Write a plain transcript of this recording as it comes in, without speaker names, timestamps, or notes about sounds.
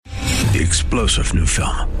the explosive new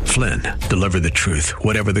film, Flynn, Deliver the Truth,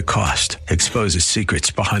 Whatever the Cost, exposes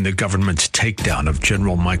secrets behind the government's takedown of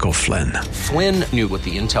General Michael Flynn. Flynn knew what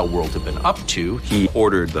the intel world had been up to. He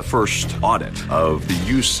ordered the first audit of the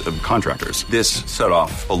use of contractors. This set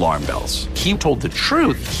off alarm bells. He told the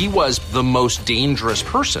truth. He was the most dangerous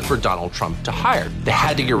person for Donald Trump to hire. They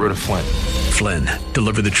had to get rid of Flynn. Flynn,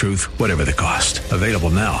 Deliver the Truth, Whatever the Cost. Available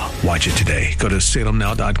now. Watch it today. Go to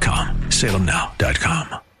salemnow.com.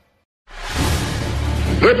 salemnow.com.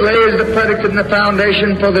 It lays the predicate and the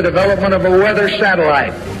foundation for the development of a weather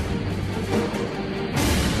satellite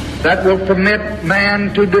that will permit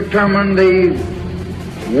man to determine the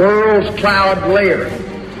world's cloud layer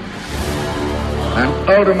and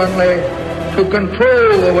ultimately to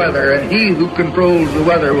control the weather, and he who controls the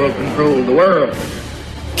weather will control the world.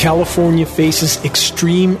 California faces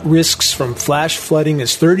extreme risks from flash flooding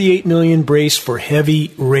as 38 million brace for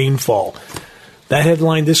heavy rainfall. That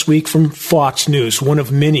headline this week from Fox News, one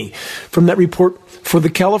of many. From that report, for the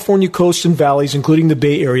California coast and valleys, including the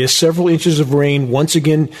Bay Area, several inches of rain once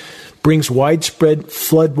again brings widespread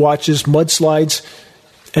flood watches, mudslides,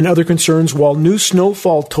 and other concerns, while new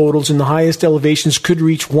snowfall totals in the highest elevations could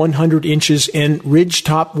reach 100 inches and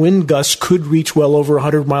ridge-top wind gusts could reach well over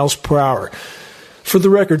 100 miles per hour. For the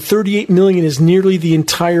record, 38 million is nearly the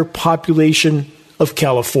entire population of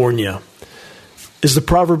California. As the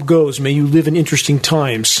proverb goes, may you live in interesting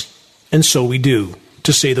times, and so we do,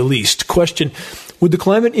 to say the least. Question, would the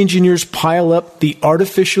climate engineers pile up the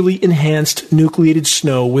artificially enhanced nucleated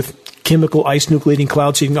snow with chemical ice nucleating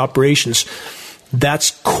cloud seeding operations?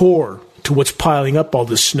 That's core to what's piling up all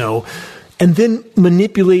this snow, and then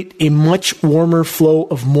manipulate a much warmer flow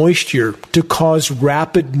of moisture to cause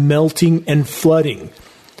rapid melting and flooding.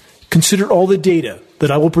 Consider all the data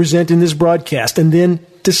that I will present in this broadcast, and then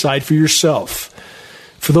decide for yourself.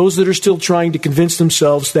 For those that are still trying to convince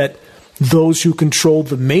themselves that those who control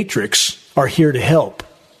the matrix are here to help,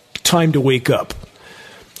 time to wake up.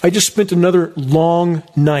 I just spent another long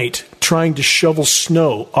night trying to shovel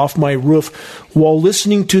snow off my roof while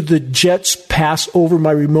listening to the jets pass over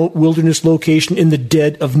my remote wilderness location in the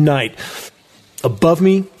dead of night. Above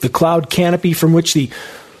me, the cloud canopy from which the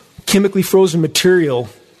chemically frozen material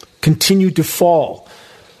continued to fall.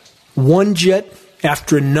 One jet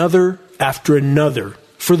after another after another.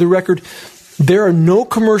 For the record, there are no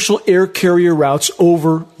commercial air carrier routes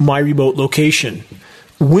over my remote location.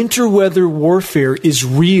 Winter weather warfare is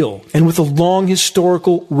real and with a long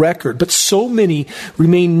historical record, but so many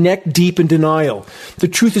remain neck deep in denial. The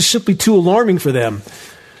truth is simply too alarming for them.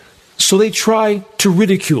 So they try to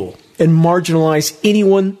ridicule and marginalize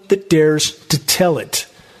anyone that dares to tell it.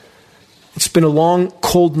 It's been a long,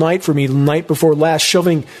 cold night for me, the night before last,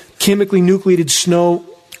 shoveling chemically nucleated snow,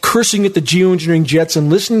 cursing at the geoengineering jets, and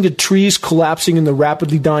listening to trees collapsing in the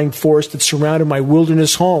rapidly dying forest that surrounded my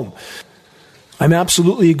wilderness home. I'm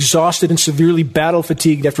absolutely exhausted and severely battle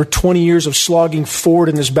fatigued after 20 years of slogging forward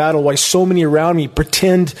in this battle while so many around me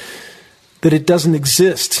pretend that it doesn't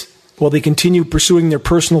exist while they continue pursuing their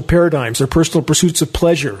personal paradigms, their personal pursuits of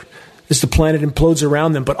pleasure as the planet implodes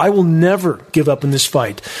around them. But I will never give up in this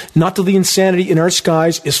fight, not till the insanity in our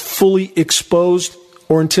skies is fully exposed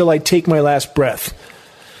or until I take my last breath.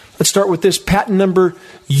 Let's start with this. Patent number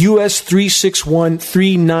US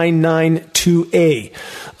 3613992A.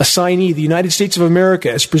 Assignee, the United States of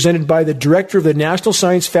America, as presented by the Director of the National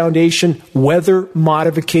Science Foundation Weather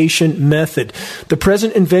Modification Method. The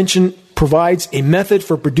present invention provides a method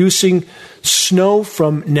for producing snow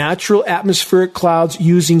from natural atmospheric clouds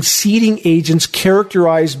using seeding agents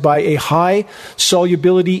characterized by a high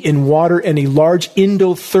solubility in water and a large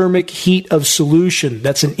endothermic heat of solution.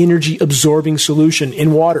 That's an energy-absorbing solution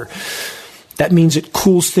in water. That means it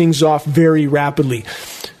cools things off very rapidly.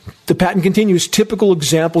 The patent continues, typical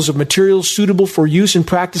examples of materials suitable for use in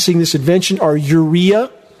practicing this invention are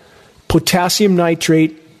urea, potassium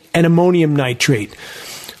nitrate, and ammonium nitrate.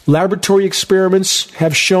 Laboratory experiments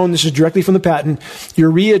have shown, this is directly from the patent,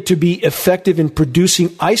 urea to be effective in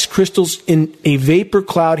producing ice crystals in a vapor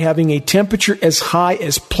cloud having a temperature as high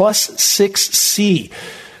as plus 6°C.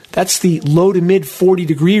 That's the low to mid 40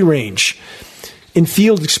 degree range. In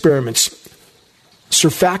field experiments,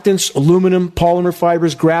 surfactants, aluminum, polymer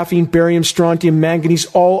fibers, graphene, barium, strontium, manganese,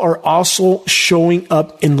 all are also showing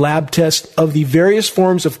up in lab tests of the various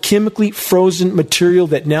forms of chemically frozen material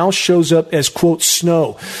that now shows up as, quote,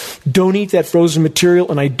 snow. Don't eat that frozen material,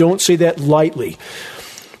 and I don't say that lightly.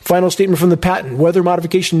 Final statement from the patent. Weather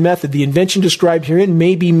modification method. The invention described herein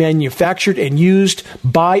may be manufactured and used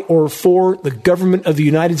by or for the government of the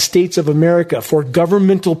United States of America for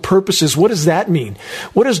governmental purposes. What does that mean?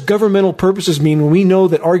 What does governmental purposes mean when we know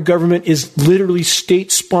that our government is literally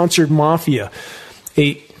state-sponsored mafia,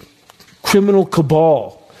 a criminal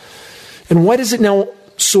cabal? And why does it now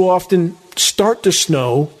so often start to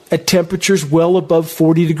snow at temperatures well above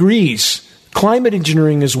 40 degrees? Climate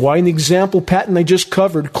engineering is why. And the example patent I just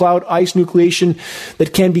covered, cloud ice nucleation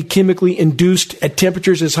that can be chemically induced at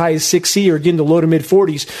temperatures as high as 6C or again the low to mid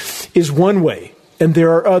 40s, is one way. And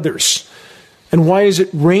there are others. And why is it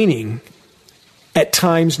raining at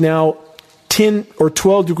times now 10 or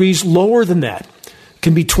 12 degrees lower than that?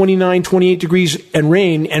 Can be 29, 28 degrees and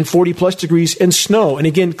rain and 40 plus degrees and snow. And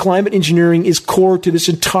again, climate engineering is core to this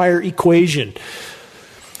entire equation.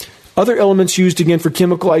 Other elements used again for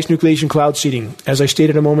chemical ice nucleation cloud seeding, as I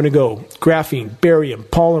stated a moment ago, graphene, barium,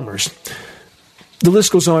 polymers. The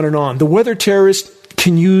list goes on and on. The weather terrorists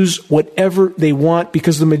can use whatever they want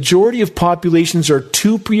because the majority of populations are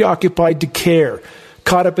too preoccupied to care,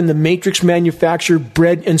 caught up in the matrix manufacture,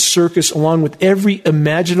 bread and circus, along with every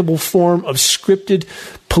imaginable form of scripted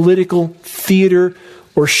political theater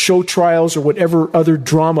or show trials or whatever other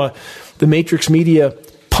drama the matrix media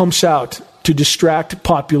pumps out to distract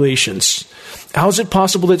populations. How is it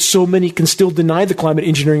possible that so many can still deny the climate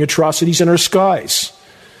engineering atrocities in our skies?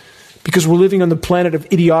 Because we're living on the planet of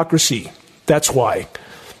idiocracy. That's why.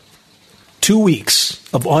 2 weeks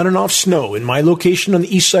of on and off snow in my location on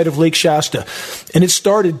the east side of Lake Shasta. And it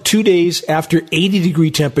started 2 days after 80-degree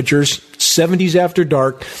temperatures, 70s after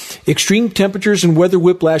dark. Extreme temperatures and weather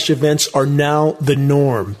whiplash events are now the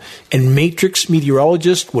norm. And matrix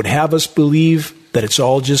meteorologists would have us believe that it's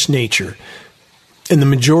all just nature. And the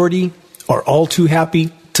majority are all too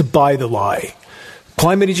happy to buy the lie.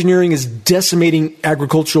 Climate engineering is decimating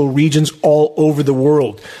agricultural regions all over the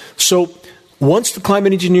world. So once the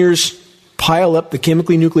climate engineers pile up the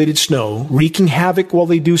chemically nucleated snow, wreaking havoc while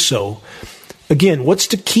they do so, again, what's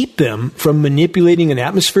to keep them from manipulating an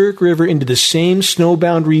atmospheric river into the same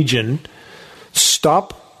snowbound region,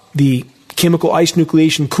 stop the chemical ice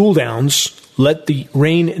nucleation cooldowns, let the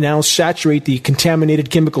rain now saturate the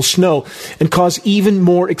contaminated chemical snow, and cause even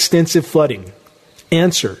more extensive flooding?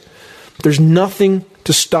 Answer: there's nothing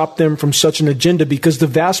to stop them from such an agenda because the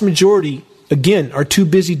vast majority, again, are too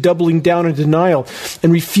busy doubling down in denial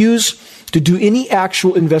and refuse to do any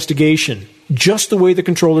actual investigation, just the way the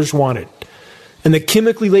controllers want it. And the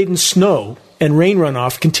chemically laden snow and rain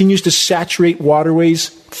runoff continues to saturate waterways,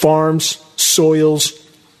 farms, soils,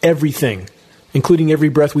 everything, including every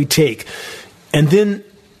breath we take. And then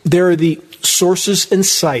there are the sources and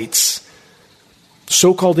sites,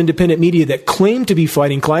 so-called independent media, that claim to be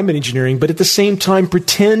fighting climate engineering, but at the same time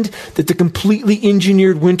pretend that the completely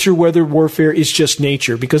engineered winter weather warfare is just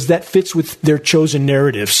nature, because that fits with their chosen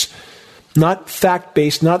narratives. Not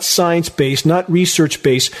fact-based, not science-based, not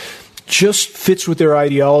research-based, just fits with their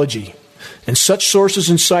ideology. And such sources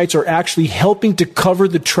and sites are actually helping to cover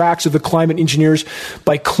the tracks of the climate engineers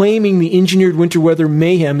by claiming the engineered winter weather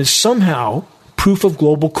mayhem is somehow proof of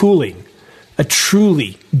global cooling. A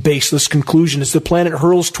truly baseless conclusion as the planet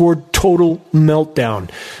hurls toward total meltdown,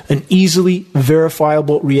 an easily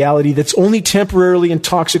verifiable reality that's only temporarily and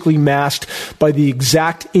toxically masked by the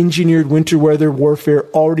exact engineered winter weather warfare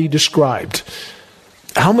already described.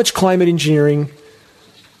 How much climate engineering,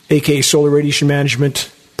 aka solar radiation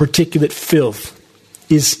management, particulate filth,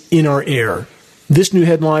 is in our air? This new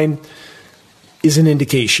headline is an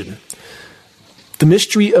indication. The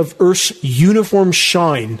mystery of Earth's uniform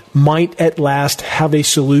shine might at last have a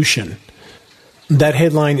solution. That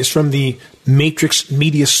headline is from the Matrix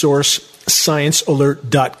media source,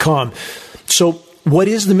 ScienceAlert.com. So what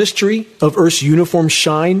is the mystery of Earth's uniform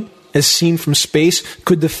shine as seen from space?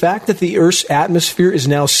 Could the fact that the Earth's atmosphere is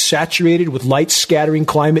now saturated with light-scattering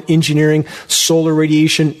climate engineering, solar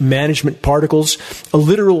radiation management particles, a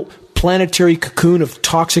literal planetary cocoon of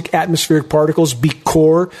toxic atmospheric particles, be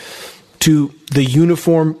core to the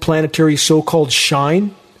uniform planetary so-called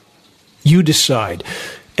shine? You decide.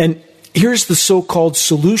 And here's the so-called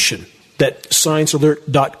solution that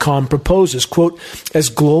ScienceAlert.com proposes. Quote,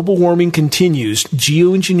 as global warming continues,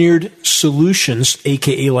 geoengineered solutions,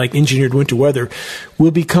 aka like engineered winter weather,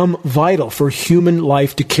 will become vital for human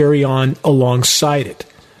life to carry on alongside it.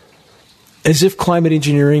 As if climate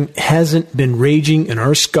engineering hasn't been raging in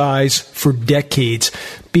our skies for decades,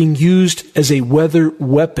 being used as a weather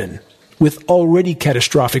weapon with already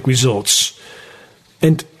catastrophic results.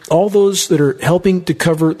 And all those that are helping to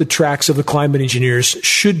cover the tracks of the climate engineers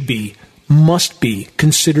should be, must be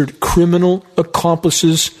considered criminal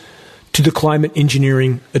accomplices to the climate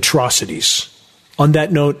engineering atrocities. On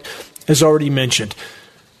that note, as already mentioned,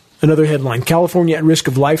 another headline, California at risk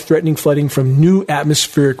of life-threatening flooding from new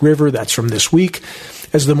atmospheric river. That's from this week.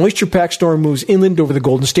 As the moisture-packed storm moves inland over the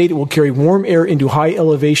Golden State, it will carry warm air into high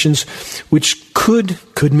elevations, which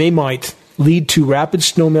might lead to rapid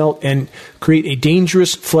snowmelt and create a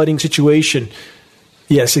dangerous flooding situation.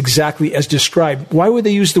 Yes, exactly as described. Why would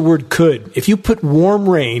they use the word could? If you put warm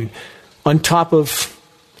rain on top of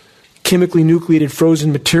chemically nucleated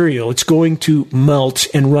frozen material, it's going to melt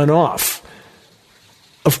and run off.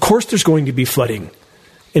 Of course there's going to be flooding.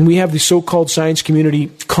 And we have the so-called science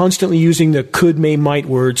community constantly using the could, may, might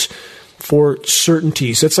words for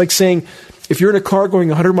certainties. That's like saying, if you're in a car going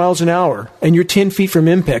 100 miles an hour and you're 10 feet from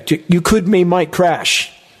impact, you could, may, might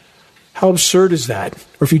crash. How absurd is that?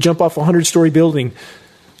 Or if you jump off a 100-story building,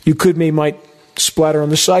 you could, may, might splatter on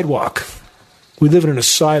the sidewalk. We live in an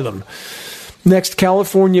asylum. Next,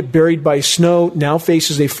 California, buried by snow, now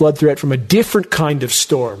faces a flood threat from a different kind of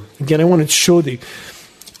storm. Again, I want to show the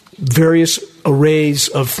various arrays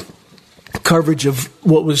of coverage of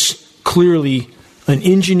what was clearly an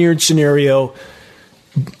engineered scenario.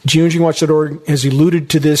 Geoengineeringwatch.org has alluded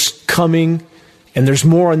to this coming, and there's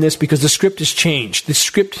more on this because the script has changed. The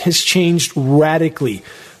script has changed radically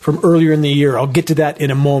from earlier in the year. I'll get to that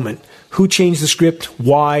in a moment. Who changed the script?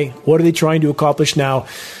 Why? What are they trying to accomplish now?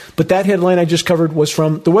 But that headline I just covered was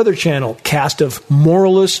from the Weather Channel, cast of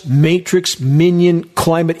moralist, matrix, minion,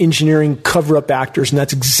 climate engineering cover-up actors, and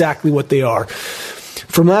that's exactly what they are.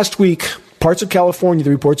 From last week, parts of California, the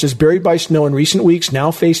report says, buried by snow in recent weeks,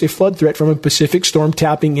 now face a flood threat from a Pacific storm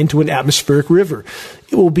tapping into an atmospheric river.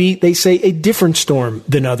 It will be, they say, a different storm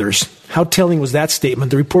than others. How telling was that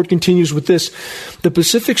statement? The report continues with this. The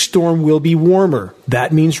Pacific storm will be warmer.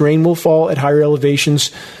 That means rain will fall at higher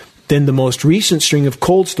elevations than the most recent string of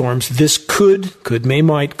cold storms. This could, may,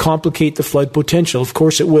 might complicate the flood potential. Of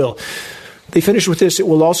course it will. They finish with this. It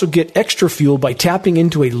will also get extra fuel by tapping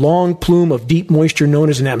into a long plume of deep moisture known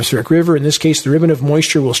as an atmospheric river. In this case, the ribbon of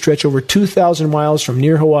moisture will stretch over 2,000 miles from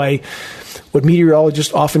near Hawaii, what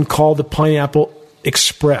meteorologists often call the Pineapple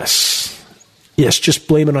Express. Yes, just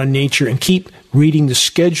blame it on nature and keep reading the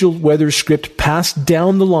scheduled weather script passed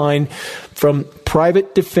down the line from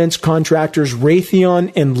private defense contractors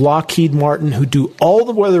Raytheon and Lockheed Martin, who do all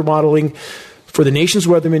the weather modeling for the nation's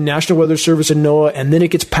weathermen, National Weather Service, and NOAA, and then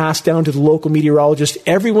it gets passed down to the local meteorologist.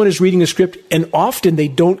 Everyone is reading the script, and often they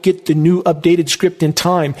don't get the new updated script in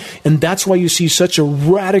time, and that's why you see such a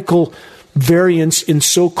radical variance in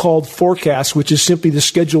so-called forecasts, which is simply the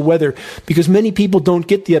scheduled weather, because many people don't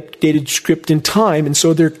get the updated script in time, and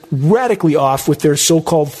so they're radically off with their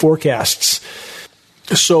so-called forecasts.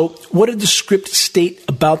 So what did the script state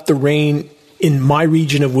about the rain in my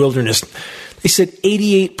region of wilderness? They said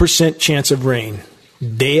 88% chance of rain.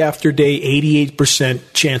 Day after day, 88%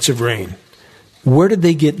 chance of rain. Where did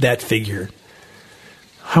they get that figure?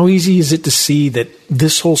 How easy is it to see that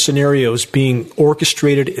this whole scenario is being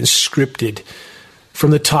orchestrated and scripted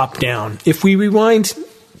from the top down? If we rewind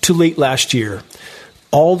to late last year,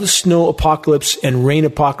 all the snow apocalypse and rain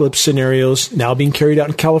apocalypse scenarios now being carried out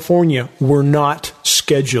in California were not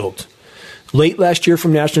scheduled. Late last year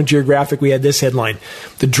from National Geographic, we had this headline.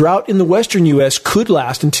 The drought in the western U.S. could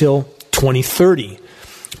last until 2030.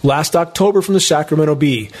 Last October from the Sacramento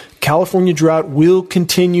Bee, California drought will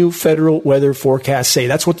continue, federal weather forecasts say.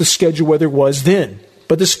 That's what the scheduled weather was then,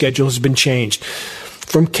 but the schedule has been changed.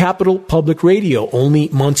 From Capital Public Radio only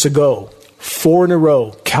months ago, 4 in a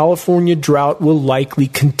row, California drought will likely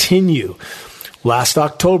continue. Last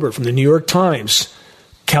October from the New York Times,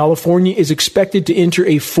 California is expected to enter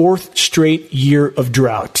a 4th straight year of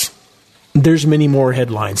drought. There's many more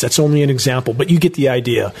headlines. That's only an example, but you get the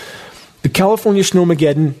idea. The California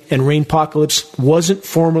Snowmageddon and Rainpocalypse wasn't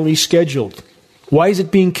formally scheduled. Why is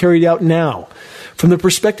it being carried out now? From the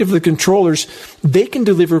perspective of the controllers, they can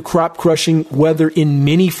deliver crop-crushing weather in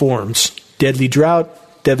many forms. Deadly drought,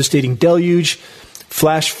 devastating deluge,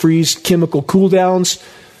 flash freeze chemical cooldowns,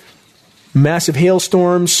 massive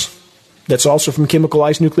hailstorms. That's also from chemical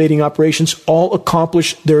ice nucleating operations. All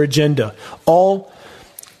accomplish their agenda. All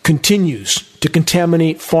continues to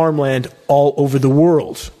contaminate farmland all over the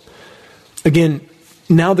world. Again,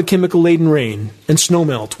 now the chemical-laden rain and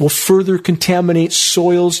snowmelt will further contaminate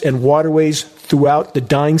soils and waterways throughout the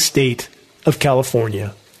dying state of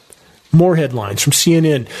California. More headlines from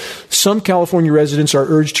CNN. Some California residents are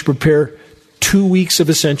urged to prepare 2 weeks of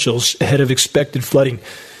essentials ahead of expected flooding.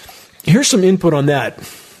 Here's some input on that.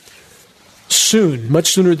 Soon,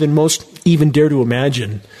 much sooner than most even dare to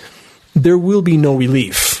imagine, there will be no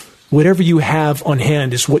relief. Whatever you have on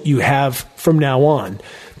hand is what you have from now on.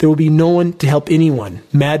 there will be no one to help anyone.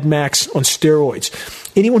 Mad Max on steroids.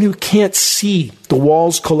 Anyone who can't see the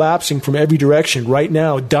walls collapsing from every direction right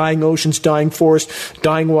now, dying oceans, dying forests,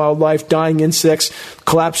 dying wildlife, dying insects,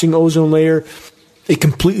 collapsing ozone layer, a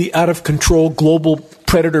completely out of control global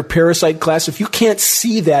predator-parasite class. If you can't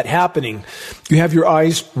see that happening, you have your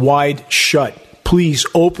eyes wide shut. Please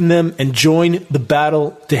open them and join the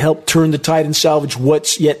battle to help turn the tide and salvage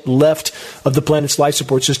what's yet left of the planet's life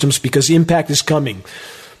support systems, because the impact is coming.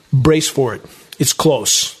 Brace for it. It's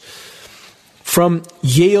close. From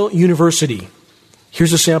Yale University,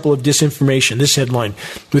 here's a sample of disinformation. This headline: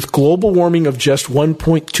 with global warming of just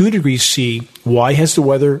 1.2 degrees C, why has the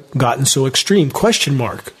weather gotten so extreme? Question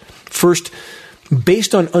mark. First,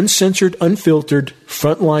 based on uncensored, unfiltered,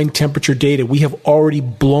 frontline temperature data, we have already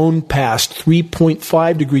blown past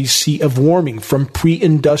 3.5 degrees C of warming from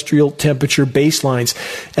pre-industrial temperature baselines,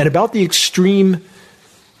 and about the extreme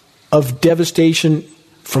of devastation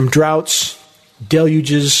from droughts,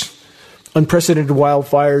 deluges, unprecedented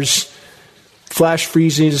wildfires, flash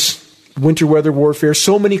freezes, winter weather warfare,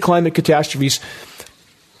 so many climate catastrophes.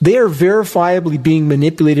 They are verifiably being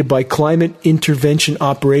manipulated by climate intervention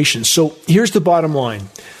operations. So here's the bottom line.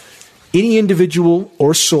 Any individual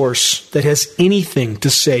or source that has anything to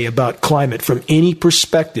say about climate from any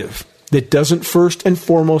perspective that doesn't first and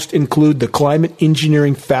foremost include the climate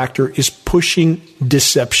engineering factor is pushing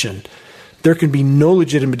deception. There can be no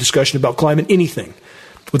legitimate discussion about climate anything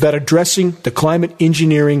without addressing the climate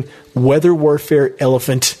engineering weather warfare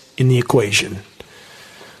elephant in the equation.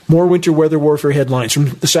 More winter weather warfare headlines from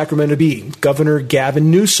the Sacramento Bee. Governor Gavin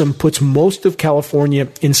Newsom puts most of California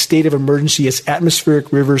in state of emergency as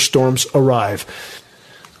atmospheric river storms arrive.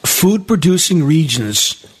 Food-producing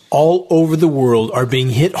regions all over the world are being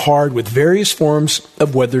hit hard with various forms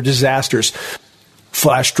of weather disasters.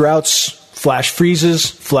 Flash droughts, flash freezes,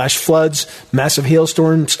 flash floods, massive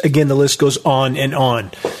hailstorms. Again, the list goes on and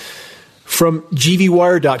on. From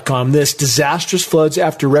GVWire.com, this: disastrous floods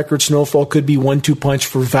after record snowfall could be 1-2 punch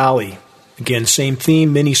for Valley. Again, same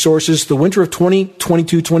theme, many sources. The winter of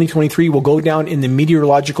 2022-2023 will go down in the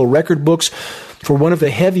meteorological record books for one of the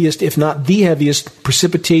heaviest, if not the heaviest,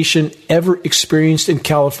 precipitation ever experienced in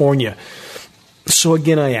California. So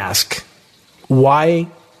again, I ask, why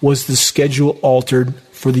was the schedule altered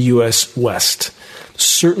for the U.S. West?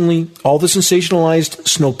 Certainly, all the sensationalized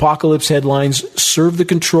snowpocalypse headlines serve the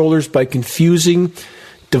controllers by confusing,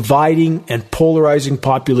 dividing, and polarizing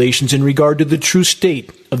populations in regard to the true state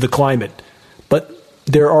of the climate. But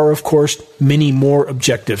there are, of course, many more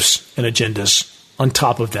objectives and agendas on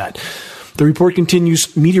top of that. The report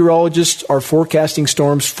continues, meteorologists are forecasting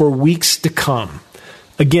storms for weeks to come.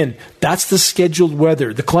 Again, that's the scheduled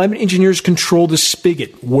weather. The climate engineers control the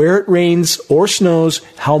spigot, where it rains or snows,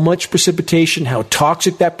 how much precipitation, how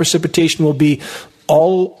toxic that precipitation will be.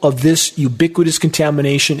 All of this ubiquitous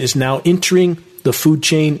contamination is now entering the food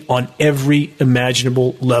chain on every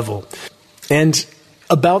imaginable level. And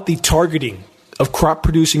about the targeting of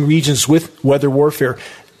crop-producing regions with weather warfare,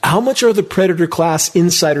 how much are the predator class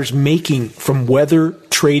insiders making from weather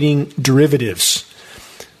trading derivatives?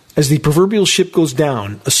 As the proverbial ship goes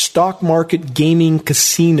down, a stock market gaming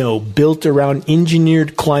casino built around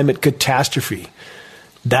engineered climate catastrophe.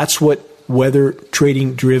 That's what weather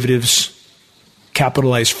trading derivatives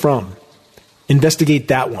capitalize from. Investigate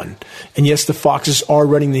that one. And yes, the foxes are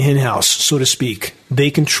running the henhouse, so to speak.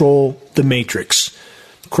 They control the matrix.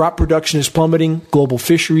 Crop production is plummeting. Global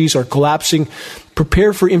fisheries are collapsing.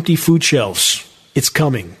 Prepare for empty food shelves. It's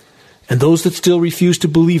coming. And those that still refuse to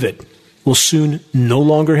believe it will soon no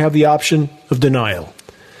longer have the option of denial.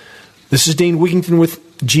 This is Dane Wigington with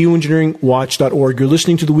geoengineeringwatch.org. You're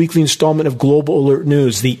listening to the weekly installment of Global Alert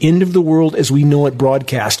News, the end of the world as we know it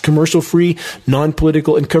broadcast, commercial-free,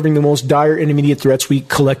 non-political, and covering the most dire and immediate threats we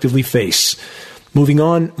collectively face. Moving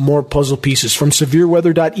on, more puzzle pieces. From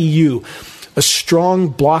severeweather.eu, a strong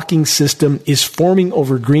blocking system is forming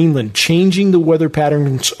over Greenland, changing the weather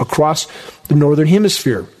patterns across the northern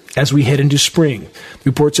hemisphere as we head into spring. The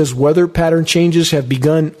report says weather pattern changes have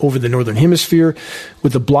begun over the northern hemisphere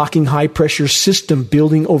with a blocking high-pressure system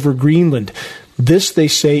building over Greenland. This, they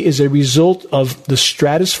say, is a result of the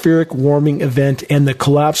stratospheric warming event and the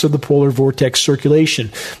collapse of the polar vortex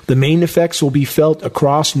circulation. The main effects will be felt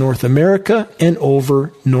across North America and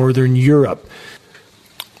over northern Europe.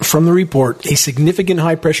 From the report, a significant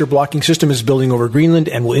high-pressure blocking system is building over Greenland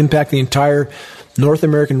and will impact the entire North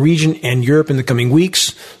American region and Europe in the coming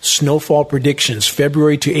weeks. Snowfall predictions.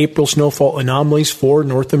 February to April snowfall anomalies for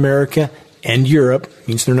North America and Europe.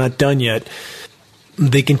 Means they're not done yet.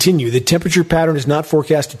 They continue. The temperature pattern is not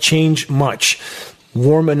forecast to change much.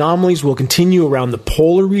 Warm anomalies will continue around the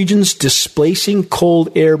polar regions, displacing cold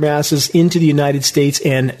air masses into the United States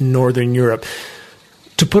and northern Europe.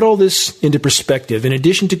 To put all this into perspective, in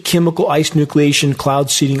addition to chemical ice nucleation cloud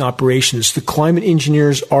seeding operations, the climate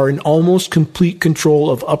engineers are in almost complete control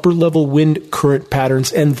of upper-level wind current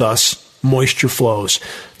patterns and thus moisture flows.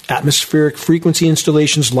 Atmospheric frequency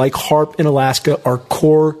installations like HAARP in Alaska are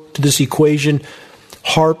core to this equation.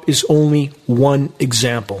 HAARP is only one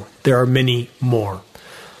example. There are many more.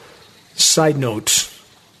 Side note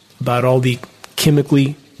about all the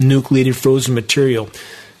chemically nucleated frozen material.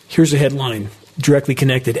 Here's a headline directly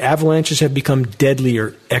connected. Avalanches have become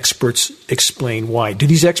deadlier, experts explain why. Do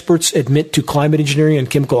these experts admit to climate engineering and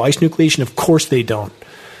chemical ice nucleation? Of course they don't.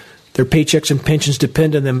 Their paychecks and pensions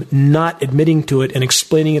depend on them not admitting to it and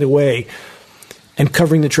explaining it away and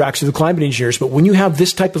covering the tracks of the climate engineers. But when you have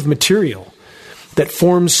this type of material that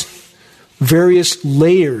forms various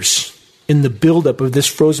layers in the buildup of this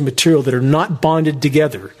frozen material that are not bonded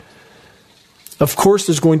together, of course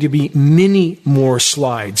there's going to be many more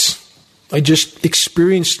slides. I just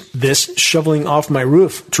experienced this shoveling off my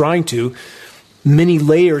roof, many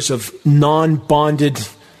layers of non-bonded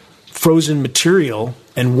frozen material,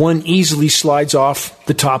 and one easily slides off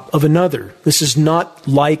the top of another. This is not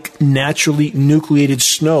like naturally nucleated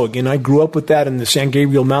snow. Again, I grew up with that in the San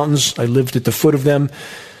Gabriel Mountains. I lived at the foot of them.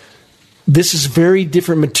 This is very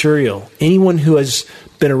different material. Anyone who has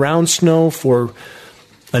been around snow for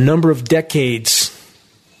a number of decades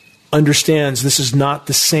understands this is not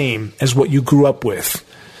the same as what you grew up with.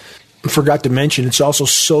 I forgot to mention, it's also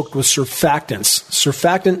soaked with surfactants.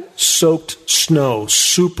 Surfactant-soaked snow,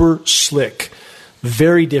 super slick.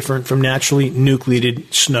 Very different from naturally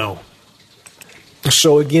nucleated snow.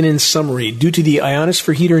 So again, in summary, due to the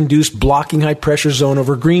ionosphere heater-induced blocking high-pressure zone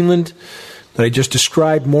over Greenland that I just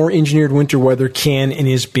described, more engineered winter weather can and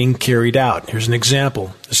is being carried out. Here's an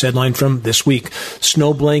example. This headline from this week.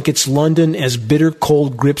 Snow blankets London as bitter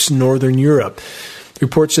cold grips northern Europe. The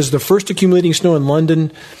report says the first accumulating snow in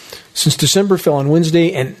London since December fell on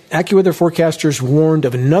Wednesday, and AccuWeather forecasters warned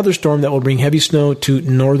of another storm that will bring heavy snow to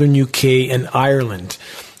northern UK and Ireland.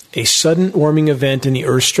 A sudden warming event in the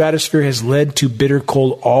Earth's stratosphere has led to bitter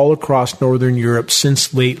cold all across northern Europe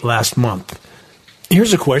since late last month.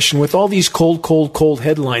 Here's a question. With all these cold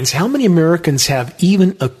headlines, how many Americans have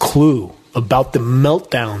even a clue about the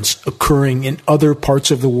meltdowns occurring in other parts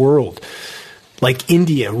of the world? Like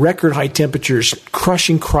India, record high temperatures,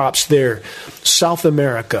 crushing crops there. South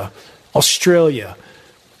America, Australia.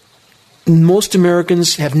 Most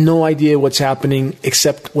Americans have no idea what's happening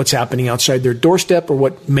except what's happening outside their doorstep or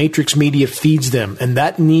what Matrix Media feeds them. And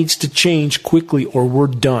that needs to change quickly or we're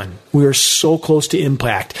done. We are so close to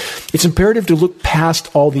impact. It's imperative to look past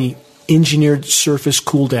all the engineered surface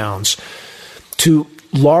cool downs to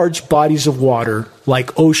large bodies of water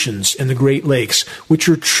like oceans and the Great Lakes, which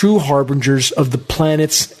are true harbingers of the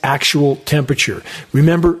planet's actual temperature.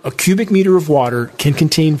 Remember, a cubic meter of water can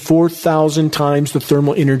contain 4,000 times the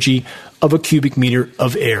thermal energy of a cubic meter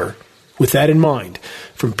of air. With that in mind,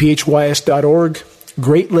 from phys.org,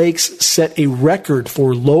 Great Lakes set a record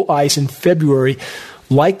for low ice in February,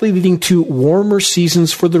 likely leading to warmer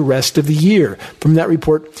seasons for the rest of the year. From that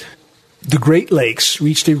report, the Great Lakes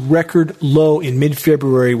reached a record low in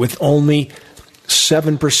mid-February with only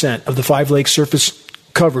 7% of the 5-lake surface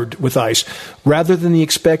covered with ice, rather than the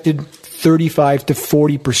expected 35 to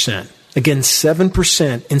 40%. Again,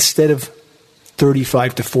 7% instead of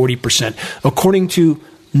 35 to 40%. According to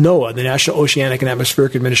NOAA, the National Oceanic and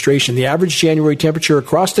Atmospheric Administration, the average January temperature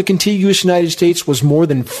across the contiguous United States was more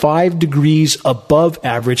than 5 degrees above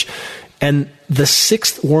average, and the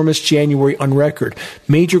 6th warmest January on record.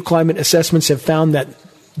 Major climate assessments have found that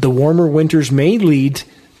the warmer winters may lead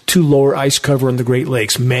to lower ice cover in the Great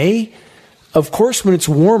Lakes. May? Of course, when it's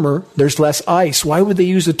warmer, there's less ice. Why would they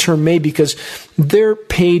use the term may? Because they're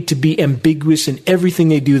paid to be ambiguous in everything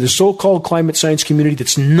they do. The so-called climate science community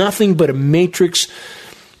that's nothing but a matrix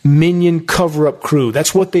minion cover-up crew.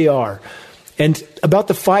 That's what they are. And about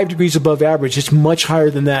the 5 degrees above average, it's much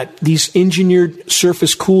higher than that. These engineered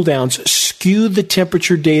surface cool downs skew the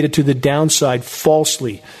temperature data to the downside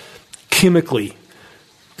falsely, chemically.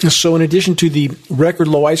 So in addition to the record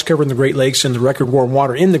low ice cover in the Great Lakes and the record warm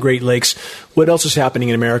water in the Great Lakes, what else is happening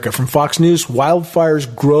in America? From Fox News,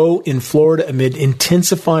 wildfires grow in Florida amid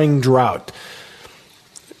intensifying drought.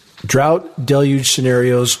 Drought deluge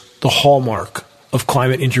scenarios, the hallmark of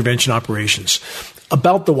climate intervention operations.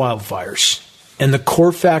 About the wildfires and the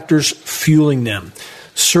core factors fueling them,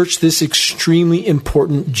 search this extremely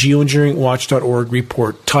important geoengineeringwatch.org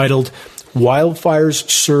report titled Wildfires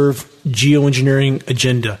Serve Geoengineering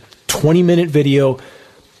Agenda. 20-minute video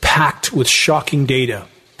packed with shocking data.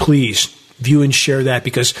 Please view and share that,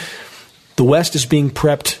 because the West is being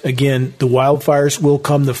prepped again. The wildfires will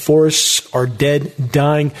come. The forests are dead,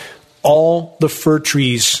 dying. All the fir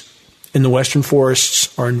trees in the western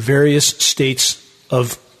forests are in various states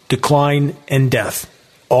of decline and death.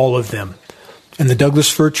 All of them. And the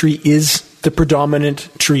Douglas fir tree is the predominant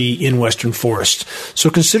tree in western forests. So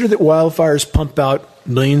consider that wildfires pump out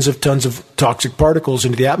millions of tons of toxic particles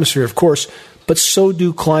into the atmosphere, of course, but so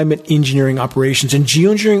do climate engineering operations. And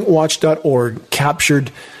geoengineeringwatch.org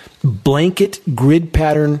captured blanket grid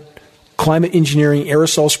pattern climate engineering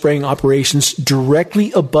aerosol spraying operations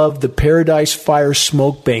directly above the Paradise Fire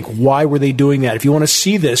smoke bank. Why were they doing that? If you want to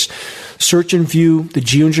see this, search and view the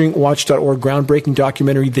geoengineeringwatch.org groundbreaking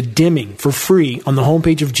documentary, The Dimming, for free on the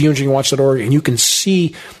homepage of geoengineeringwatch.org, and you can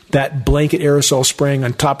see that blanket aerosol spraying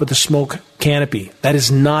on top of the smoke canopy. That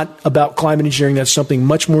is not about climate engineering. That's something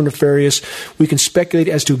much more nefarious. We can speculate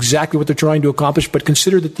as to exactly what they're trying to accomplish, but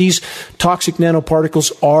consider that these toxic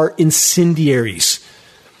nanoparticles are incendiaries.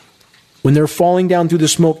 When they're falling down through the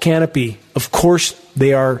smoke canopy, of course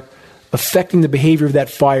they are affecting the behavior of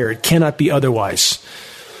that fire. It cannot be otherwise.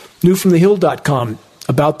 Newfromthehill.com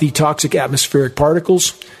about the toxic atmospheric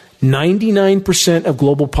particles. 99% of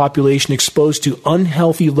global population exposed to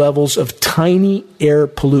unhealthy levels of tiny air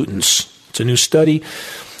pollutants. It's a new study.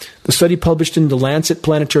 The study published in the Lancet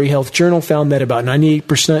Planetary Health Journal found that about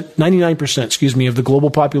 99% of the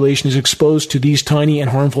global population is exposed to these tiny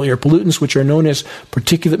and harmful air pollutants, which are known as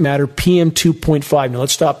particulate matter PM2.5. Now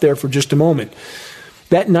let's stop there for just a moment.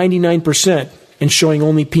 That 99%, and showing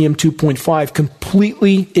only PM2.5,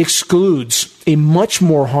 completely excludes a much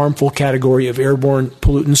more harmful category of airborne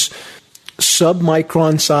pollutants,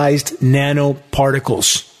 submicron-sized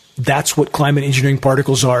nanoparticles. That's what climate engineering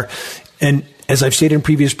particles are. And as I've stated in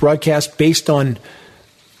previous broadcasts, based on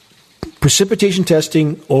precipitation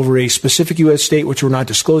testing over a specific U.S. state, which we're not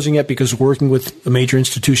disclosing yet because we're working with a major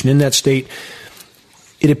institution in that state,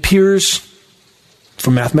 it appears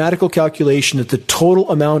from mathematical calculation that the total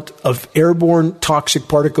amount of airborne toxic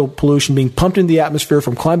particle pollution being pumped into the atmosphere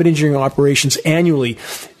from climate engineering operations annually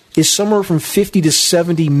is somewhere from 50 to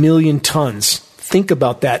 70 million tons. Think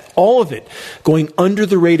about that. All of it going under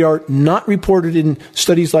the radar, not reported in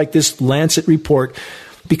studies like this Lancet report,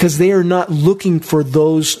 because they are not looking for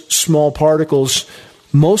those small particles,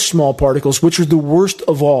 most small particles, which are the worst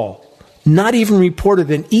of all. Not even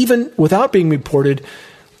reported. And even without being reported,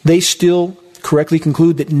 they still correctly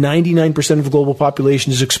conclude that 99% of the global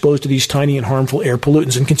population is exposed to these tiny and harmful air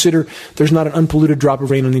pollutants. And consider there's not an unpolluted drop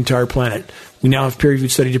of rain on the entire planet. We now have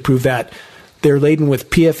peer-reviewed study to prove that. They're laden with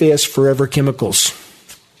PFAS forever chemicals.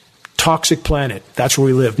 Toxic planet. That's where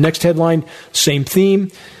we live. Next headline, same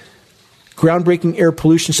theme. Groundbreaking air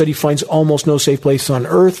pollution study finds almost no safe place on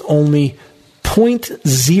Earth. Only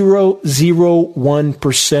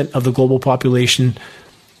 0.001% of the global population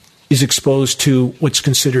is exposed to what's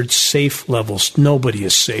considered safe levels. Nobody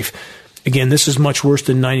is safe. Again, this is much worse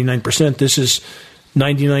than 99%. This is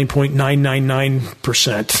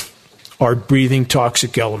 99.999% are breathing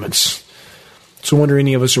toxic elements. So I wonder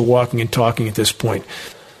any of us are walking and talking at this point.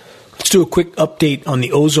 Let's do a quick update on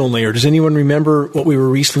the ozone layer. Does anyone remember what we were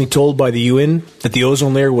recently told by the UN, that the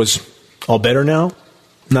ozone layer was all better now?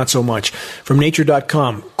 Not so much. From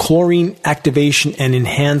Nature.com, chlorine activation and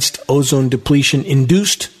enhanced ozone depletion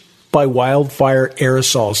induced by wildfire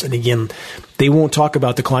aerosols. And again, they won't talk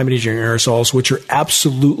about the climate engineering aerosols, which are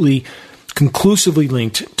absolutely conclusively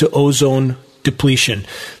linked to ozone depletion.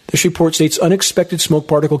 This report states unexpected smoke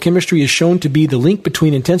particle chemistry is shown to be the link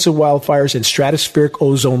between intensive wildfires and stratospheric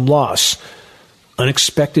ozone loss.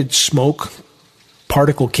 Unexpected smoke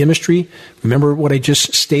particle chemistry. Remember what I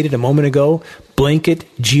just stated a moment ago? Blanket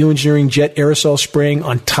geoengineering jet aerosol spraying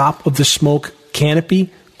on top of the smoke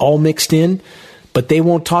canopy, all mixed in. But they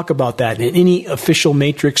won't talk about that in any official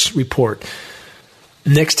Matrix report.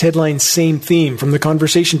 Next headline, same theme, from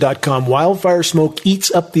theconversation.com. Wildfire smoke eats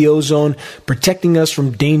up the ozone, protecting us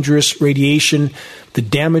from dangerous radiation. The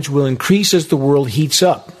damage will increase as the world heats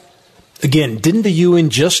up. Again, didn't the UN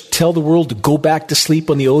just tell the world to go back to sleep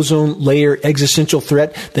on the ozone layer existential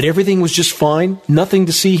threat, that everything was just fine, nothing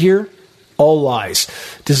to see here? All lies.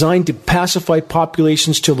 Designed to pacify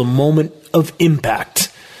populations till the moment of impact.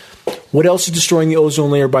 What else is destroying the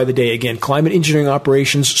ozone layer by the day? Again, climate engineering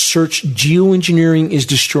operations. Search geoengineering is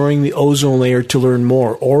destroying the ozone layer to learn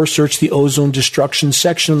more, or search the ozone destruction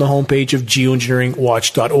section on the homepage of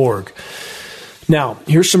geoengineeringwatch.org. Now,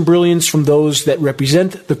 here's some brilliance from those that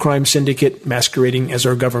represent the crime syndicate masquerading as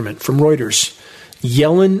our government. From Reuters,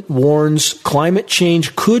 Yellen warns climate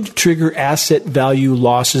change could trigger asset value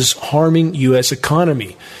losses, harming U.S.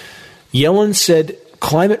 economy. Yellen said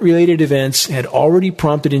climate-related events had already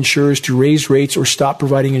prompted insurers to raise rates or stop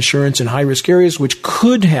providing insurance in high-risk areas, which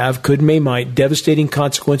might, devastating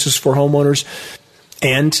consequences for homeowners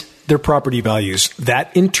and their property values.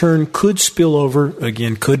 That, in turn, could spill over,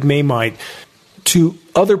 again, might, to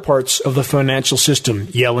other parts of the financial system,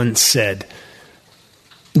 Yellen said.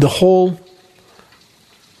 The whole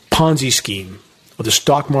Ponzi scheme of the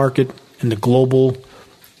stock market and the global,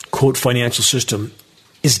 quote, financial system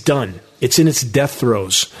is done. It's in its death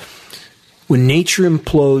throes. When nature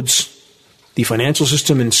implodes, the financial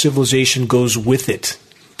system and civilization goes with it.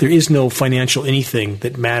 There is no financial anything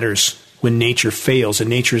that matters when nature fails, and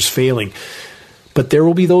nature is failing. But there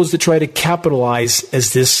will be those that try to capitalize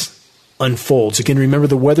as this unfolds. Again, remember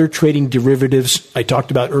the weather trading derivatives I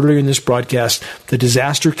talked about earlier in this broadcast, the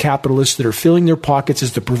disaster capitalists that are filling their pockets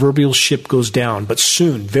as the proverbial ship goes down. But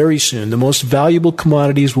soon, very soon, the most valuable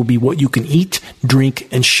commodities will be what you can eat, drink,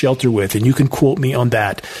 and shelter with. And you can quote me on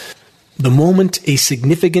that. The moment a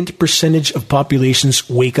significant percentage of populations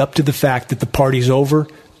wake up to the fact that the party's over,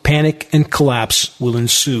 panic and collapse will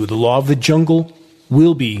ensue. The law of the jungle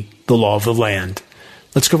will be the law of the land.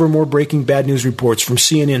 Let's cover more breaking bad news reports from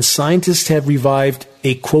CNN. Scientists have revived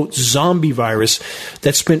a, quote, zombie virus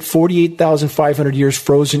that spent 48,500 years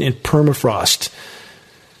frozen in permafrost.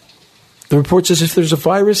 The report says if there's a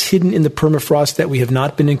virus hidden in the permafrost that we have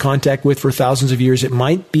not been in contact with for thousands of years, it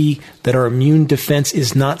might be that our immune defense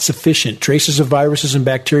is not sufficient. Traces of viruses and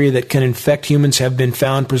bacteria that can infect humans have been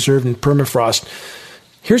found preserved in permafrost.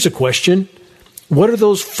 Here's a question. What are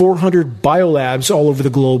those 400 biolabs all over the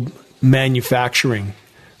globe manufacturing?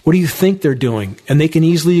 What do you think they're doing? And they can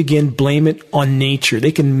easily, again, blame it on nature.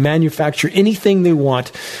 They can manufacture anything they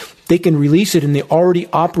want. They can release it in the already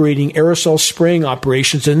operating aerosol spraying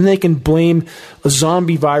operations, and then they can blame a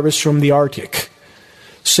zombie virus from the Arctic.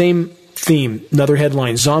 Same theme, another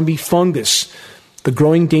headline, zombie fungus, the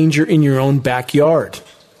growing danger in your own backyard.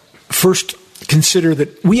 First, consider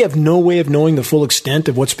that we have no way of knowing the full extent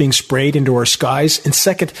of what's being sprayed into our skies. And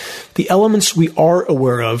second, the elements we are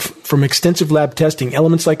aware of from extensive lab testing,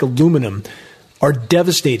 elements like aluminum, are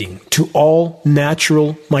devastating to all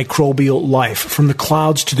natural microbial life, from the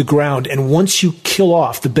clouds to the ground. And once you kill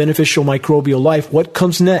off the beneficial microbial life, what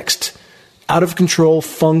comes next? Out of control,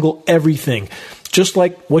 fungal everything. Just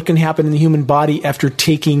like what can happen in the human body after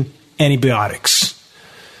taking antibiotics.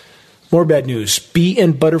 More bad news. Bee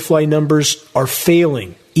and butterfly numbers are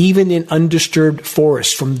failing, even in undisturbed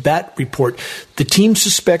forests. From that report, the team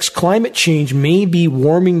suspects climate change may be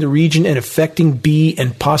warming the region and affecting bee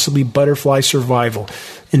and possibly butterfly survival.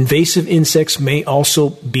 Invasive insects may also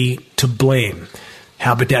be to blame.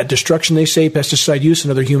 Habitat destruction, they say, pesticide use, and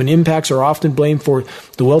other human impacts are often blamed for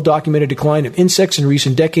the well-documented decline of insects in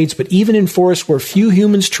recent decades. But even in forests where few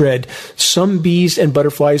humans tread, some bees and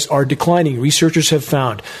butterflies are declining. Researchers have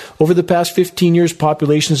found over the past 15 years,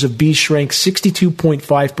 populations of bees shrank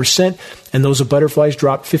 62.5%, and those of butterflies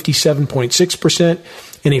dropped 57.6%.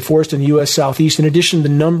 In a forest in the U.S. Southeast. In addition, the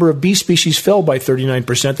number of bee species fell by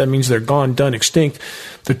 39%. That means they're gone, done, extinct.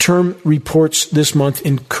 The term reports this month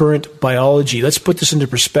in Current Biology. Let's put this into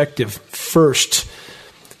perspective. First,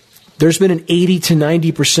 there's been an 80 to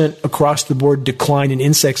 90% across the board decline in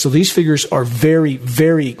insects. So these figures are very,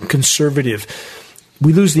 very conservative.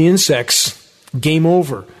 We lose the insects, game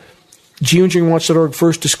over. Geoengineeringwatch.org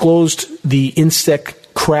first disclosed the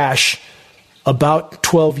insect crash about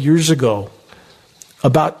 12 years ago.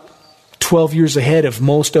 About 12 years ahead of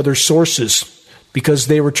most other sources, because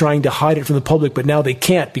they were trying to hide it from the public, but now they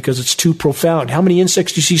can't because it's too profound. How many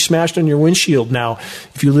insects do you see smashed on your windshield now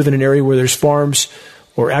if you live in an area where there's farms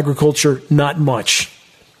or agriculture? Not much.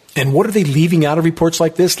 And what are they leaving out of reports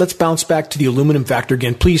like this? Let's bounce back to the aluminum factor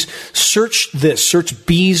again. Please search this. Search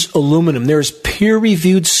bees aluminum. There is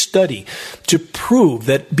peer-reviewed study to prove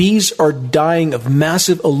that bees are dying of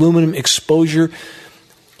massive aluminum exposure.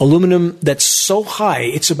 Aluminum that's so high,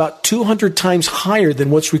 it's about 200 times higher than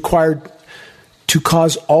what's required to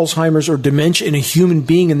cause Alzheimer's or dementia in a human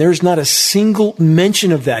being, and there's not a single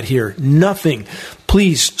mention of that here. Nothing.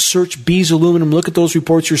 Please search bees aluminum, look at those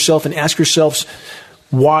reports yourself, and ask yourselves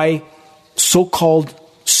why so-called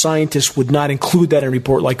scientists would not include that in a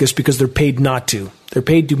report like this, because they're paid not to. They're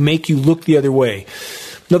paid to make you look the other way.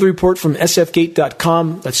 Another report from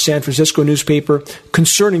sfgate.com, that's San Francisco newspaper,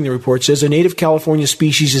 concerning the report says a native California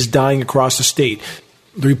species is dying across the state.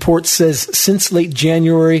 The report says since late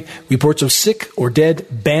January, reports of sick or dead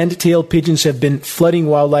band-tailed pigeons have been flooding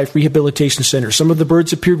wildlife rehabilitation centers. Some of the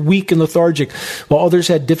birds appeared weak and lethargic, while others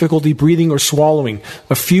had difficulty breathing or swallowing.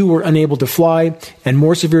 A few were unable to fly, and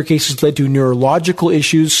more severe cases led to neurological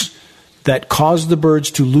issues, that cause the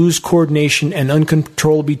birds to lose coordination and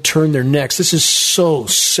uncontrollably turn their necks. This is so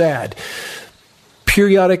sad.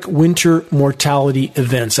 Periodic winter mortality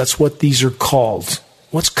events. That's what these are called.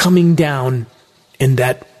 What's coming down in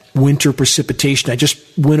that winter precipitation? I just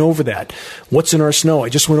went over that. What's in our snow? I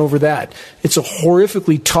just went over that. It's a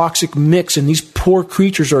horrifically toxic mix, and these poor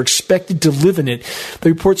creatures are expected to live in it. The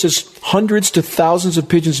report says hundreds to thousands of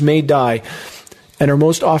pigeons may die and are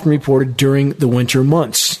most often reported during the winter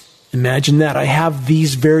months. Imagine that. I have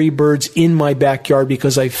these very birds in my backyard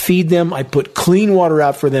because I feed them. I put clean water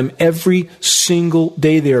out for them every single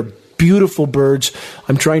day. They are beautiful birds.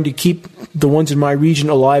 I'm trying to keep the ones in my region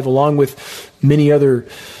alive along with many other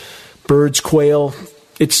birds, quail.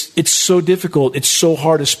 It's so difficult. It's so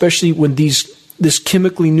hard, especially when this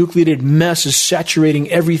chemically nucleated mess is saturating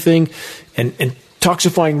everything and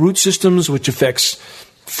toxifying root systems, which affects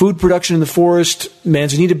food production in the forest,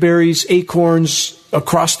 manzanita berries, acorns,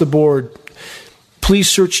 across the board. Please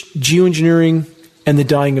search geoengineering and the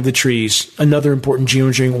dying of the trees, another important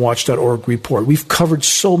geoengineeringwatch.org report. We've covered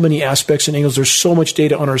so many aspects and angles. There's so much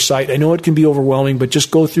data on our site. I know it can be overwhelming, but just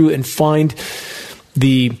go through and find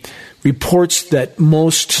the reports that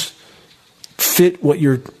most fit what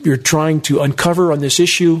you're trying to uncover on this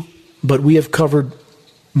issue, but we have covered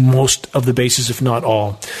most of the bases, if not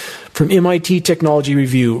all. From MIT Technology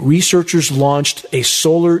Review, researchers launched a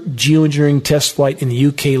solar geoengineering test flight in the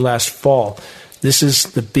UK last fall. This is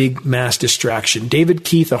the big mass distraction. David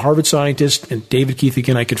Keith, a Harvard scientist, and David Keith,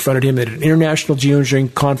 again, I confronted him at an international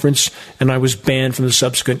geoengineering conference, and I was banned from the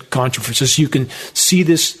subsequent conferences. You can see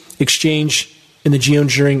this exchange in the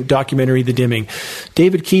geoengineering documentary, The Dimming.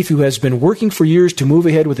 David Keith, who has been working for years to move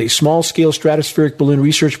ahead with a small-scale stratospheric balloon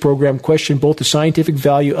research program, questioned both the scientific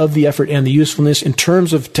value of the effort and the usefulness in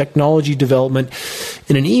terms of technology development.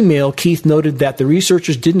 In an email, Keith noted that the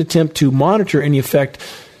researchers didn't attempt to monitor any effect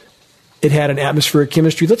it had on atmospheric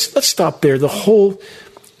chemistry. Let's stop there. The whole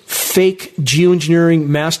fake geoengineering,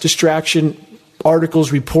 mass distraction,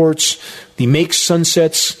 articles, reports, the make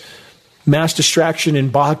sunsets, mass distraction in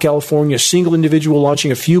Baja California, a single individual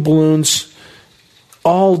launching a few balloons,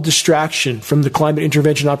 all distraction from the climate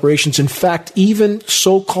intervention operations. In fact, even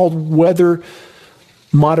so-called weather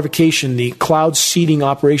modification, the cloud seeding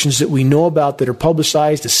operations that we know about that are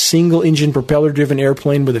publicized, a single-engine propeller-driven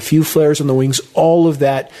airplane with a few flares on the wings, all of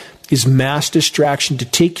that is mass distraction to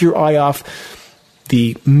take your eye off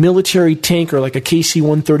the military tanker like a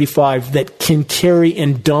KC-135 that can carry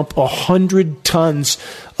and dump 100 tons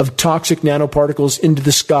of toxic nanoparticles into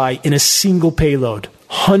the sky in a single payload.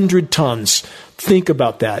 100 tons. Think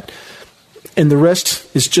about that. And the rest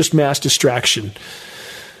is just mass distraction.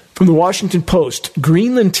 From the Washington Post,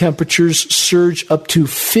 Greenland temperatures surge up to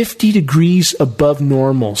 50 degrees above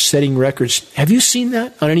normal, setting records. Have you seen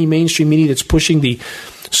that on any mainstream media that's pushing the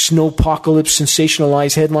snowpocalypse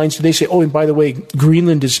sensationalized headlines? Do they say, oh, and by the way,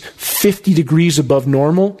 Greenland is 50 degrees above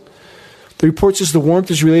normal? The report says the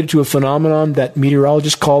warmth is related to a phenomenon that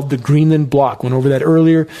meteorologists called the Greenland block. Went over that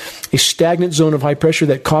earlier. A stagnant zone of high pressure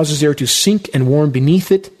that causes air to sink and warm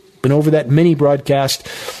beneath it. Went over that many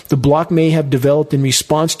broadcasts. The block may have developed in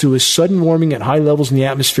response to a sudden warming at high levels in the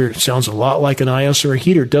atmosphere. It sounds a lot like an ice or a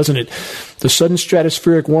heater, doesn't it? The sudden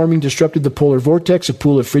stratospheric warming disrupted the polar vortex, a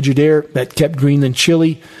pool of frigid air that kept Greenland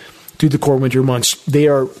chilly through the core winter months. They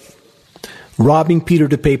are robbing Peter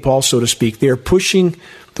to pay Paul, so to speak. They are pushing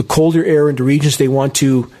the colder air into regions they want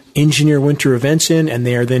to engineer winter events in, and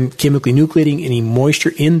they are then chemically nucleating any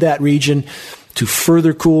moisture in that region to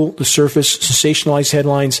further cool the surface, sensationalize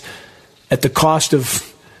headlines at the cost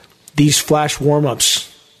of these flash warm-ups,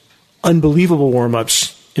 unbelievable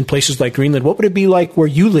warm-ups in places like Greenland. What would it be like where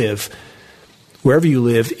you live, wherever you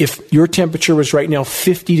live, if your temperature was right now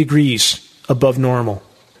 50 degrees above normal?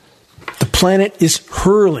 The planet is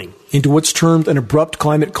hurling into what's termed an abrupt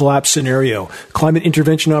climate collapse scenario. Climate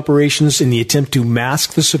intervention operations in the attempt to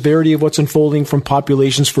mask the severity of what's unfolding from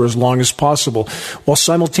populations for as long as possible, while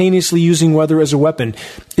simultaneously using weather as a weapon,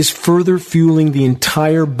 is further fueling the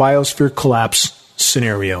entire biosphere collapse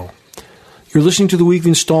scenario. You're listening to the weekly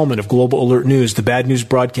installment of Global Alert News, the Bad News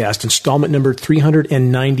Broadcast, installment number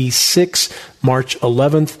 396, March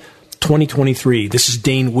 11th, 2023. This is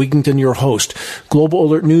Dane Wigington, your host. Global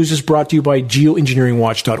Alert News is brought to you by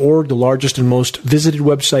geoengineeringwatch.org, the largest and most visited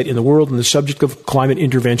website in the world on the subject of climate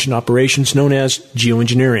intervention operations, known as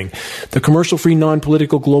geoengineering. The commercial-free,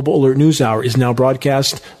 non-political Global Alert News Hour is now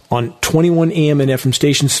broadcast on 21 AM and FM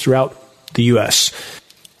stations throughout the U.S.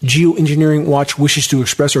 Geoengineering Watch wishes to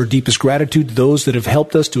express our deepest gratitude to those that have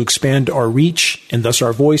helped us to expand our reach and thus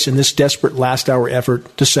our voice in this desperate last-hour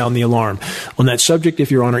effort to sound the alarm. On that subject, if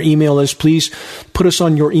you're on our email list, please put us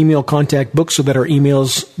on your email contact book so that our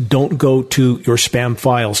emails don't go to your spam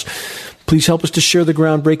files. Please help us to share the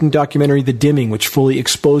groundbreaking documentary The Dimming, which fully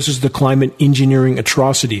exposes the climate engineering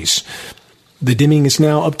atrocities. The Dimming is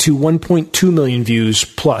now up to 1.2 million views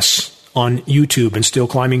plus on YouTube and still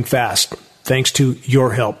climbing fast. Thanks to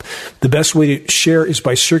your help. The best way to share is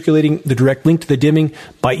by circulating the direct link to The Dimming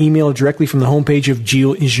by email directly from the homepage of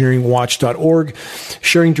geoengineeringwatch.org.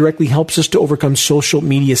 Sharing directly helps us to overcome social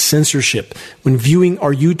media censorship. When viewing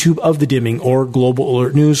our YouTube of The Dimming or Global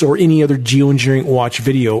Alert News or any other Geoengineering Watch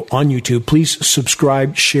video on YouTube, please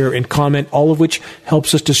subscribe, share, and comment, all of which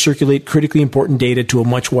helps us to circulate critically important data to a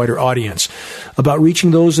much wider audience. About reaching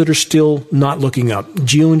those that are still not looking up,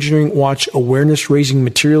 Geoengineering Watch awareness-raising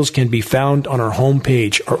materials can be found on our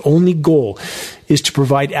homepage. Our only goal is to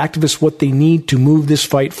provide activists what they need to move this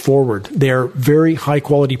fight forward. They are very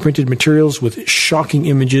high-quality printed materials with shocking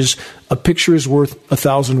images. A picture is worth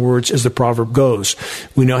 1,000 words, as the proverb goes.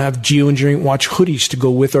 We now have Geoengineering Watch hoodies to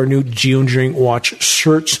go with our new Geoengineering Watch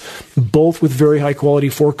shirts, both with very high-quality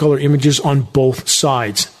four-color images on both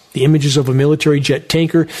sides. The images of a military jet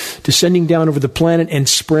tanker descending down over the planet and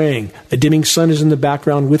spraying. A dimming sun is in the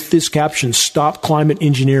background with this caption, "Stop Climate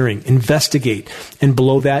Engineering, Investigate." And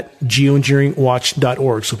below that,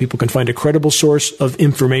 geoengineeringwatch.org, so people can find a credible source of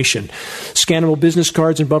information. Scannable business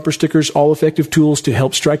cards and bumper stickers, all effective tools to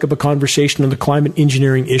help strike up a conversation on the climate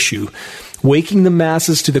engineering issue. Waking the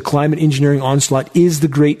masses to the climate engineering onslaught is the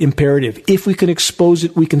great imperative. If we can expose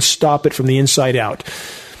it, we can stop it from the inside out.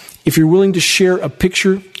 If you're willing to share a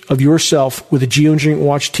picture of yourself with a Geoengineering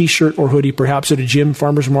Watch t-shirt or hoodie, perhaps at a gym,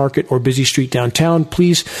 farmer's market, or busy street downtown,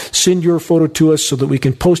 please send your photo to us so that we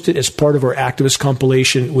can post it as part of our activist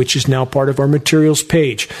compilation, which is now part of our materials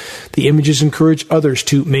page. The images encourage others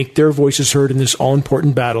to make their voices heard in this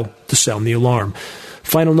all-important battle to sound the alarm.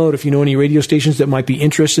 Final note, if you know any radio stations that might be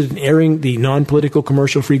interested in airing the non-political,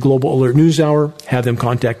 commercial-free Global Alert News Hour, have them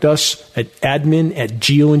contact us at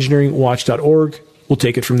admin@geoengineeringwatch.org. We'll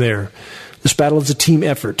take it from there. This battle is a team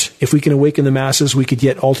effort. If we can awaken the masses, we could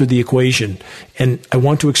yet alter the equation. And I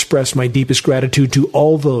want to express my deepest gratitude to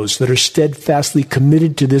all those that are steadfastly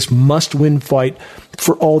committed to this must-win fight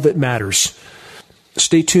for all that matters.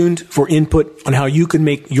 Stay tuned for input on how you can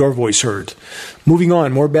make your voice heard. Moving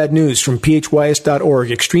on, more bad news from phys.org.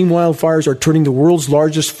 Extreme wildfires are turning the world's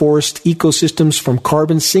largest forest ecosystems from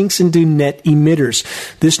carbon sinks into net emitters.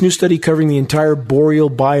 This new study covering the entire boreal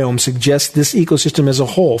biome suggests this ecosystem as a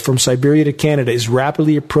whole, from Siberia to Canada, is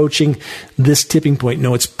rapidly approaching this tipping point.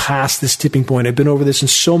 No, it's past this tipping point. I've been over this in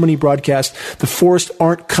so many broadcasts. The forests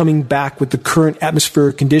aren't coming back with the current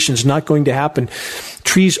atmospheric conditions. Not going to happen.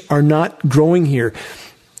 Trees are not growing here.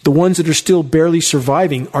 The ones that are still barely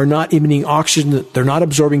surviving are not emitting oxygen. They're not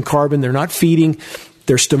absorbing carbon. They're not feeding.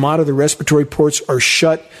 Their stomata, the respiratory ports, are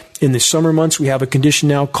shut. In the summer months, we have a condition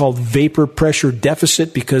now called vapor pressure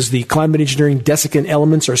deficit because the climate engineering desiccant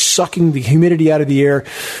elements are sucking the humidity out of the air.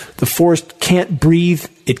 The forest can't breathe.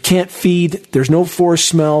 It can't feed. There's no forest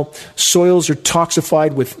smell. Soils are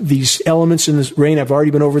toxified with these elements in this rain. I've already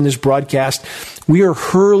been over in this broadcast. We are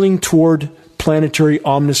hurling toward planetary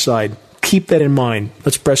omnicide. Keep that in mind.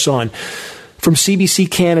 Let's press on. From CBC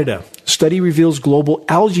Canada, study reveals global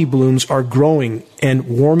algae blooms are growing and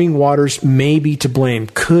warming waters may be to blame.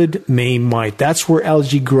 Could, may, might. That's where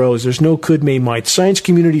algae grows. There's no could, may, might. Science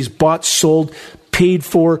communities bought, sold, paid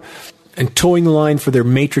for, and towing the line for their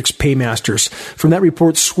matrix paymasters. From that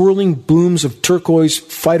report, swirling blooms of turquoise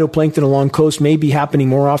phytoplankton along coast may be happening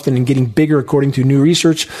more often and getting bigger, according to new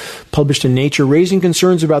research published in Nature, raising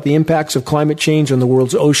concerns about the impacts of climate change on the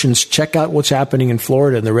world's oceans. Check out what's happening in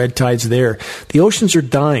Florida and the red tides there. The oceans are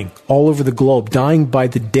dying all over the globe, dying by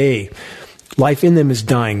the day. Life in them is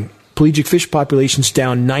dying. Pelagic fish populations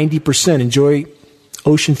down 90%. Enjoy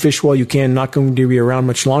ocean fish while you can. Not going to be around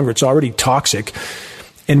much longer. It's already toxic.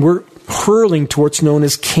 And we're hurling to what's known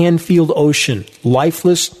as Canfield Ocean.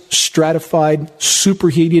 Lifeless, stratified,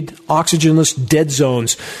 superheated, oxygenless dead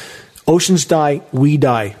zones. Oceans die, we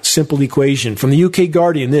die. Simple equation. From the UK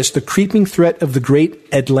Guardian, the creeping threat of the Great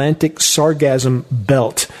Atlantic Sargassum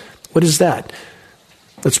Belt. What is that?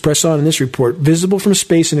 Let's press on in this report. Visible from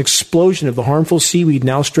space, an explosion of the harmful seaweed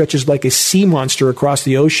now stretches like a sea monster across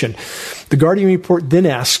the ocean. The Guardian report then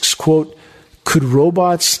asks, quote, could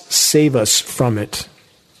robots save us from it?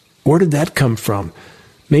 Where did that come from?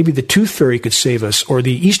 Maybe the Tooth Fairy could save us, or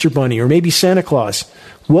the Easter Bunny, or maybe Santa Claus.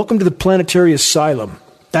 Welcome to the planetary asylum.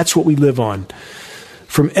 That's what we live on.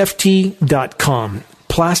 From FT.com.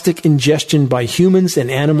 Plastic ingestion by humans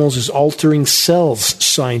and animals is altering cells,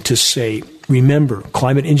 scientists say. Remember,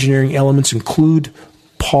 climate engineering elements include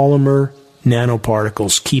polymer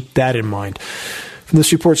nanoparticles. Keep that in mind. From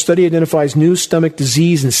this report, study identifies new stomach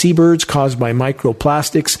disease in seabirds caused by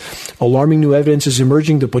microplastics. Alarming new evidence is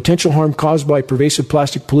emerging the potential harm caused by pervasive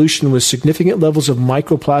plastic pollution with significant levels of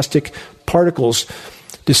microplastic particles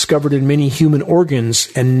discovered in many human organs,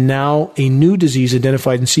 and now a new disease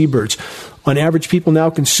identified in seabirds. On average, people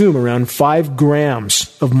now consume around 5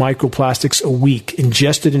 grams of microplastics a week,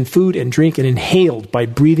 ingested in food and drink and inhaled by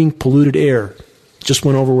breathing polluted air. Just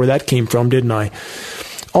went over where that came from, didn't I?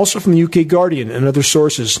 Also from the UK Guardian and other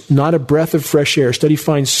sources, not a breath of fresh air. Study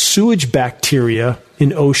finds sewage bacteria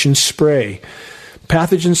in ocean spray.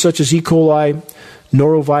 Pathogens such as E. coli,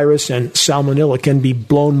 norovirus, and salmonella can be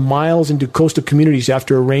blown miles into coastal communities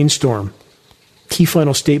after a rainstorm. Key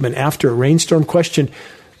final statement. After a rainstorm, question,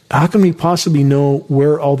 how can we possibly know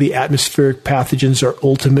where all the atmospheric pathogens are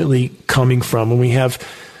ultimately coming from when we have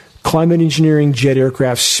climate engineering jet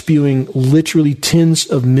aircraft spewing literally tens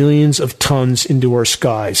of millions of tons into our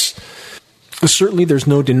skies? Certainly, there's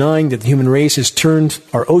no denying that the human race has turned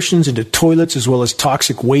our oceans into toilets as well as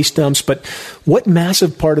toxic waste dumps, but what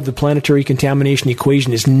massive part of the planetary contamination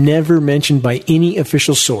equation is never mentioned by any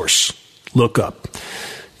official source? Look up.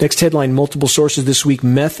 Next headline, multiple sources this week.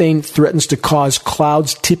 Methane threatens to cause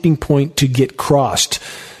clouds' tipping point to get crossed.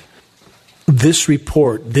 This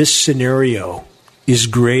report, this scenario, is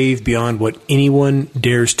grave beyond what anyone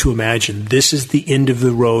dares to imagine. This is the end of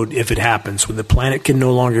the road if it happens. When the planet can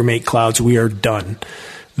no longer make clouds, we are done.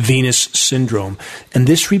 Venus syndrome. And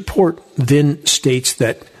this report then states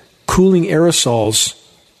that cooling aerosols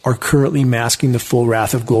are currently masking the full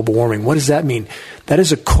wrath of global warming. What does that mean? That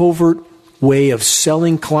is a covert way of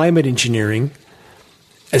selling climate engineering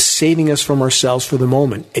as saving us from ourselves for the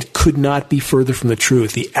moment. It could not be further from the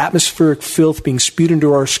truth. The atmospheric filth being spewed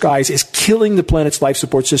into our skies is killing the planet's life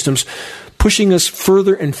support systems, pushing us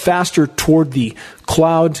further and faster toward the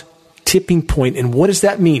cloud tipping point. And what does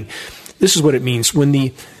that mean? This is what it means. When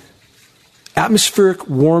the atmospheric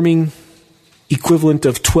warming equivalent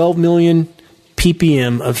of 12 million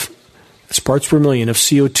ppm of parts per million of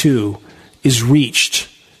CO2 is reached,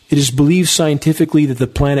 it is believed scientifically that the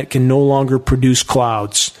planet can no longer produce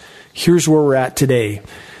clouds. Here's where we're at today.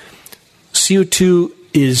 CO2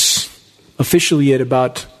 is officially at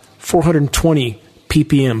about 420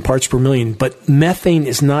 ppm, parts per million, but methane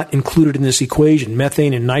is not included in this equation.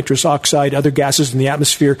 Methane and nitrous oxide, other gases in the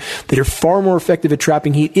atmosphere that are far more effective at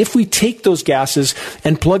trapping heat. If we take those gases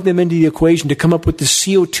and plug them into the equation to come up with the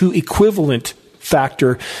CO2 equivalent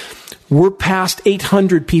factor, we're past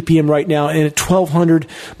 800 ppm right now, and at 1200,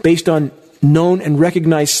 based on known and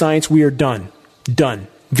recognized science, we are done. Done.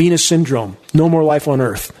 Venus syndrome. No more life on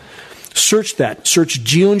Earth. Search that. Search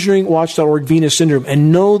geoengineeringwatch.org Venus syndrome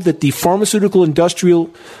and know that the pharmaceutical industrial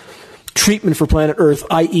treatment for planet Earth,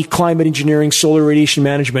 i.e. climate engineering, solar radiation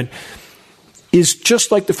management, is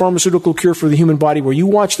just like the pharmaceutical cure for the human body, where you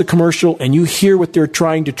watch the commercial and you hear what they're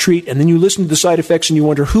trying to treat, and then you listen to the side effects and you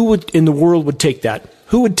wonder who in the world would take that?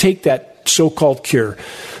 Who would take that so-called cure?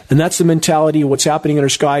 And that's the mentality of what's happening in our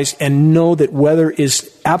skies. And know that weather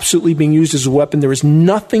is absolutely being used as a weapon. There is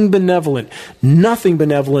nothing benevolent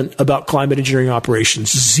about climate engineering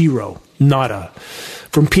operations. Zero. Nada.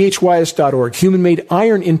 From phys.org, human-made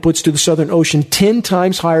iron inputs to the Southern Ocean 10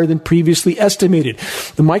 times higher than previously estimated.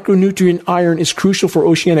 The micronutrient iron is crucial for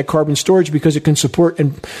oceanic carbon storage because it can support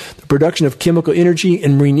the production of chemical energy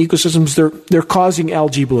in marine ecosystems. They're causing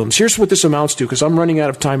algae blooms. Here's what this amounts to, because I'm running out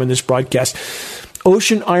of time in this broadcast.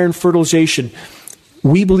 Ocean iron fertilization.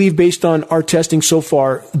 We believe, based on our testing so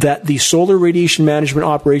far, that the solar radiation management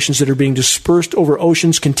operations that are being dispersed over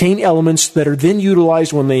oceans contain elements that are then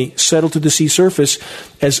utilized when they settle to the sea surface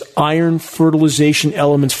as iron fertilization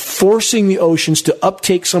elements, forcing the oceans to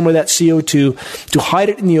uptake some of that CO2, to hide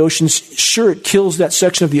it in the oceans. Sure, it kills that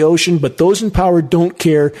section of the ocean, but those in power don't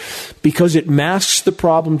care because it masks the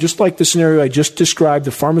problem, just like the scenario I just described,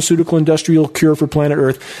 the pharmaceutical industrial cure for planet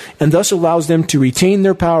Earth, and thus allows them to retain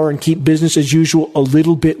their power and keep business as usual a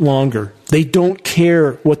little bit longer. They don't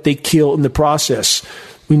care what they kill in the process.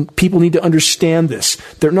 People need to understand this.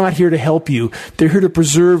 They're not here to help you. They're here to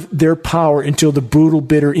preserve their power until the brutal,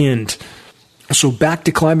 bitter end. So back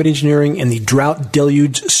to climate engineering and the drought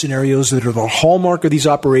deluge scenarios that are the hallmark of these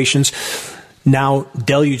operations. Now,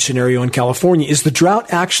 deluge scenario in California. Is the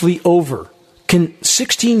drought actually over? Can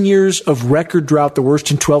 16 years of record drought, the worst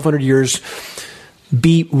in 1,200 years,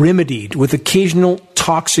 be remedied with occasional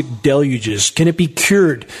toxic deluges? Can it be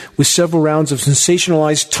cured with several rounds of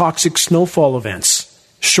sensationalized toxic snowfall events?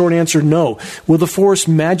 Short answer, no. Will the forest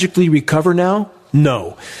magically recover now?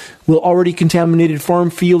 No. Will already contaminated farm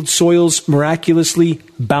field soils miraculously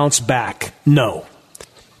bounce back? No.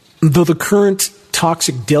 Though the current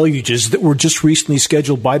toxic deluges that were just recently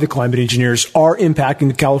scheduled by the climate engineers are impacting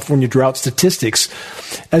the California drought statistics,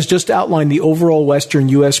 as just outlined, the overall western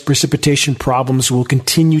U.S. precipitation problems will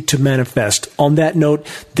continue to manifest. On that note,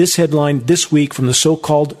 this headline this week from the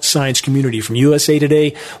so-called science community from USA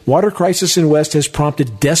Today: water crisis in West has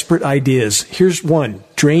prompted desperate ideas. Here's one: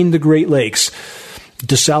 drain the Great Lakes,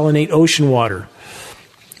 desalinate ocean water,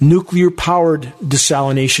 nuclear-powered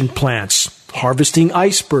desalination plants, harvesting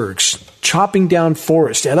icebergs, chopping down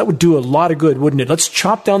forests. Yeah, that would do a lot of good, wouldn't it? Let's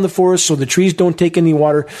chop down the forest so the trees don't take any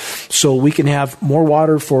water, so we can have more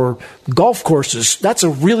water for golf courses. That's a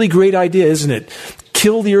really great idea, isn't it?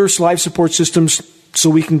 Kill the Earth's life support systems so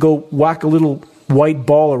we can go whack a little white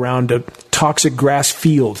ball around a toxic grass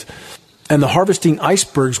field. And the harvesting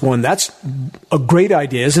icebergs one, that's a great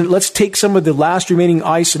idea, isn't it? Let's take some of the last remaining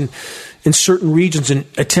ice in certain regions and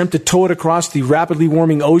attempt to tow it across the rapidly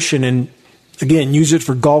warming ocean and, again, use it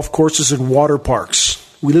for golf courses and water parks.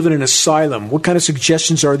 We live in an asylum. What kind of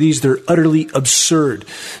suggestions are these? They're utterly absurd.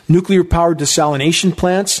 Nuclear-powered desalination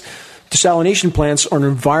plants. Desalination plants are an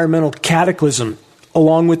environmental cataclysm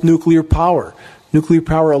along with nuclear power. Nuclear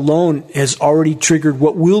power alone has already triggered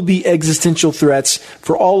what will be existential threats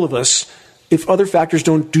for all of us if other factors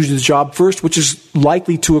don't do the job first, which is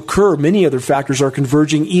likely to occur. Many other factors are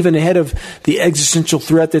converging even ahead of the existential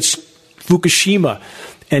threat that's Fukushima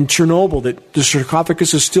and Chernobyl, that the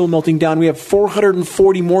sarcophagus is still melting down. We have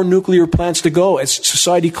 440 more nuclear plants to go. As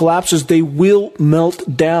society collapses, they will melt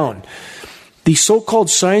down. The so-called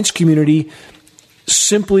science community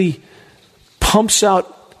simply pumps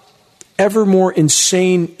out ever more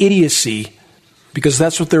insane idiocy because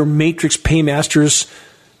that's what their matrix paymasters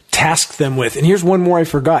task them with. And here's one more I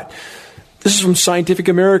forgot. This is from Scientific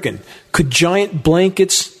American. Could giant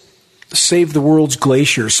blankets save the world's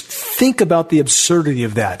glaciers? Think about the absurdity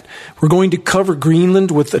of that. We're going to cover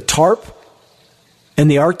Greenland with a tarp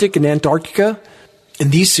and the Arctic and Antarctica,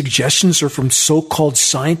 and these suggestions are from so-called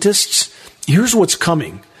scientists. Here's what's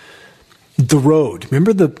coming. The Road.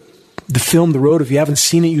 Remember the film The Road? If you haven't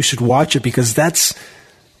seen it, you should watch it because that's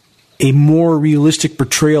a more realistic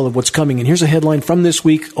portrayal of what's coming. And here's a headline from this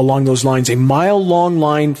week along those lines. A mile-long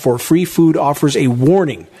line for free food offers a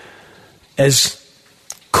warning as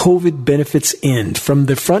COVID benefits end. From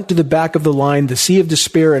the front to the back of the line, the sea of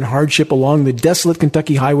despair and hardship along the desolate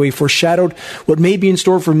Kentucky highway foreshadowed what may be in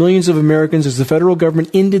store for millions of Americans as the federal government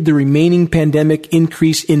ended the remaining pandemic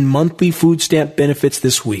increase in monthly food stamp benefits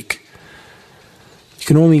this week. You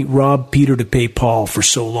can only rob Peter to pay Paul for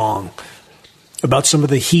so long. About some of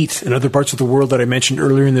the heat in other parts of the world that I mentioned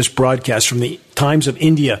earlier in this broadcast from the Times of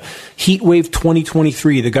India. Heat wave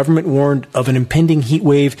 2023. The government warned of an impending heat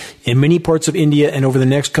wave in many parts of India and over the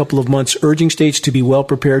next couple of months, urging states to be well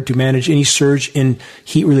prepared to manage any surge in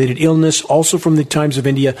heat-related illness. Also from the Times of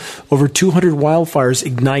India, over 200 wildfires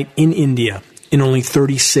ignite in India in only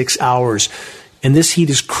 36 hours. And this heat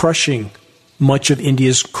is crushing much of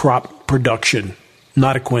India's crop production.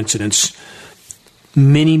 Not a coincidence.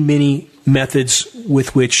 Many methods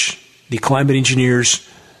with which the climate engineers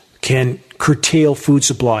can curtail food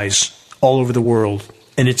supplies all over the world,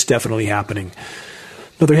 and it's definitely happening.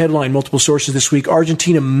 Another headline, multiple sources this week: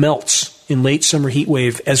 Argentina melts in late summer heat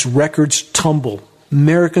wave as records tumble.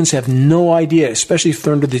 Americans have no idea, especially if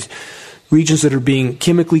they're under the regions that are being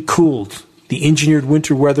chemically cooled, the engineered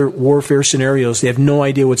winter weather warfare scenarios. They have no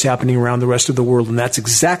idea what's happening around the rest of the world, and that's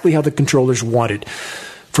exactly how the controllers want it.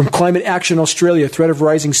 From Climate Action Australia, threat of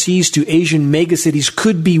rising seas to Asian megacities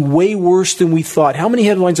could be way worse than we thought. How many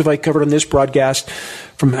headlines have I covered on this broadcast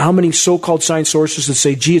from how many so-called science sources that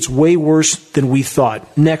say, gee, it's way worse than we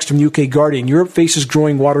thought? Next, from UK Guardian, Europe faces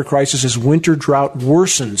growing water crisis as winter drought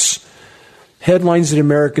worsens. Headlines that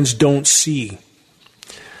Americans don't see.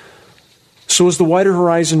 So is the wider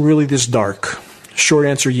horizon really this dark? Short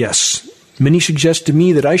answer, yes. Many suggest to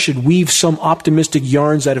me that I should weave some optimistic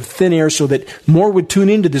yarns out of thin air so that more would tune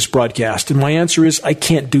into this broadcast. And my answer is I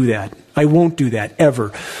can't do that. I won't do that,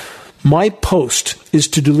 ever. My post is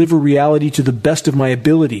to deliver reality to the best of my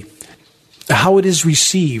ability. How it is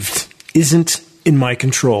received isn't in my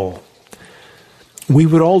control. We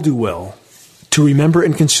would all do well to remember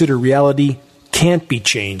and consider reality can't be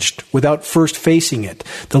changed without first facing it.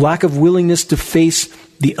 The lack of willingness to face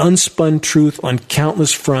the unspun truth on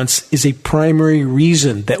countless fronts is a primary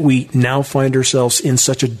reason that we now find ourselves in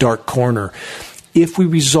such a dark corner. If we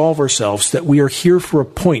resolve ourselves that we are here for a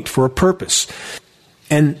point, for a purpose,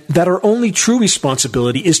 and that our only true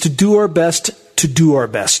responsibility is to do our best to do our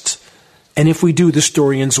best. And if we do, the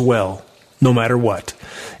story ends well. no matter what.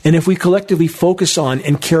 And if we collectively focus on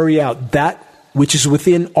and carry out that which is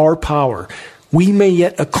within our power, we may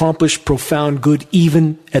yet accomplish profound good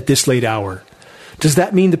even at this late hour. Does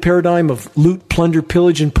that mean the paradigm of loot, plunder,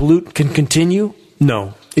 pillage, and pollute can continue?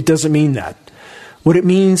 No, it doesn't mean that. What it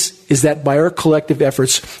means is that by our collective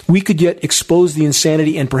efforts, we could yet expose the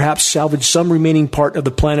insanity and perhaps salvage some remaining part of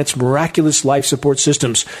the planet's miraculous life support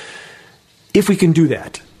systems. If we can do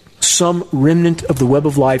that, some remnant of the web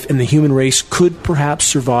of life and the human race could perhaps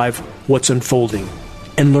survive what's unfolding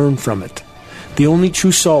and learn from it. The only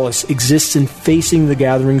true solace exists in facing the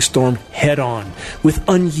gathering storm head on, with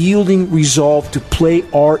unyielding resolve to play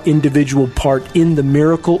our individual part in the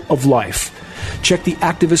miracle of life. Check the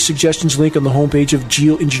activist suggestions link on the homepage of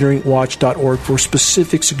geoengineeringwatch.org for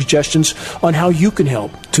specific suggestions on how you can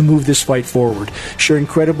help to move this fight forward. Sharing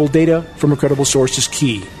credible data from a credible source is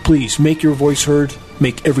key. Please make your voice heard,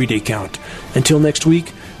 make every day count. Until next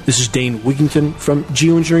week, this is Dane Wigington from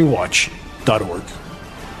geoengineeringwatch.org.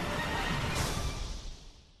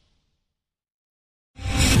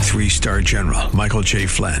 3-star General Michael J.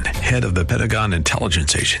 Flynn, head of the Pentagon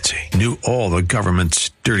Intelligence Agency, knew all the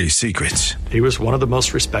government's dirty secrets. He was one of the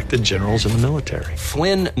most respected generals in the military.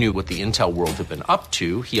 Flynn knew what the intel world had been up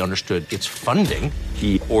to. He understood its funding.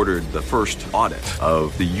 He ordered the first audit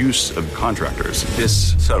of the use of contractors.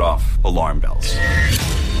 This set off alarm bells.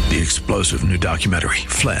 The explosive new documentary,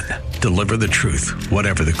 Flynn, Deliver the Truth,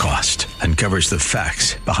 Whatever the Cost, uncovers the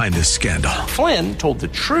facts behind this scandal. Flynn told the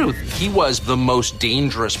truth. He was the most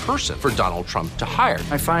dangerous person for Donald Trump to hire.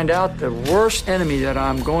 I find out the worst enemy that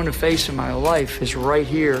I'm going to face in my life is right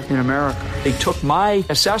here in America. They took my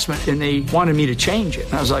assessment and they wanted me to change it.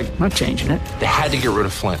 And I was like, I'm not changing it. They had to get rid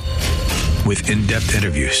of Flynn. With in-depth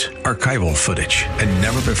interviews, archival footage, and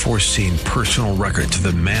never-before-seen personal records of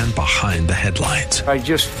the man behind the headlines. I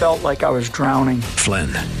just felt like I was drowning. Flynn,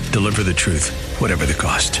 Deliver the Truth, Whatever the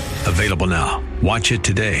Cost. Available now. Watch it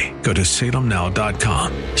today. Go to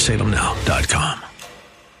salemnow.com. salemnow.com.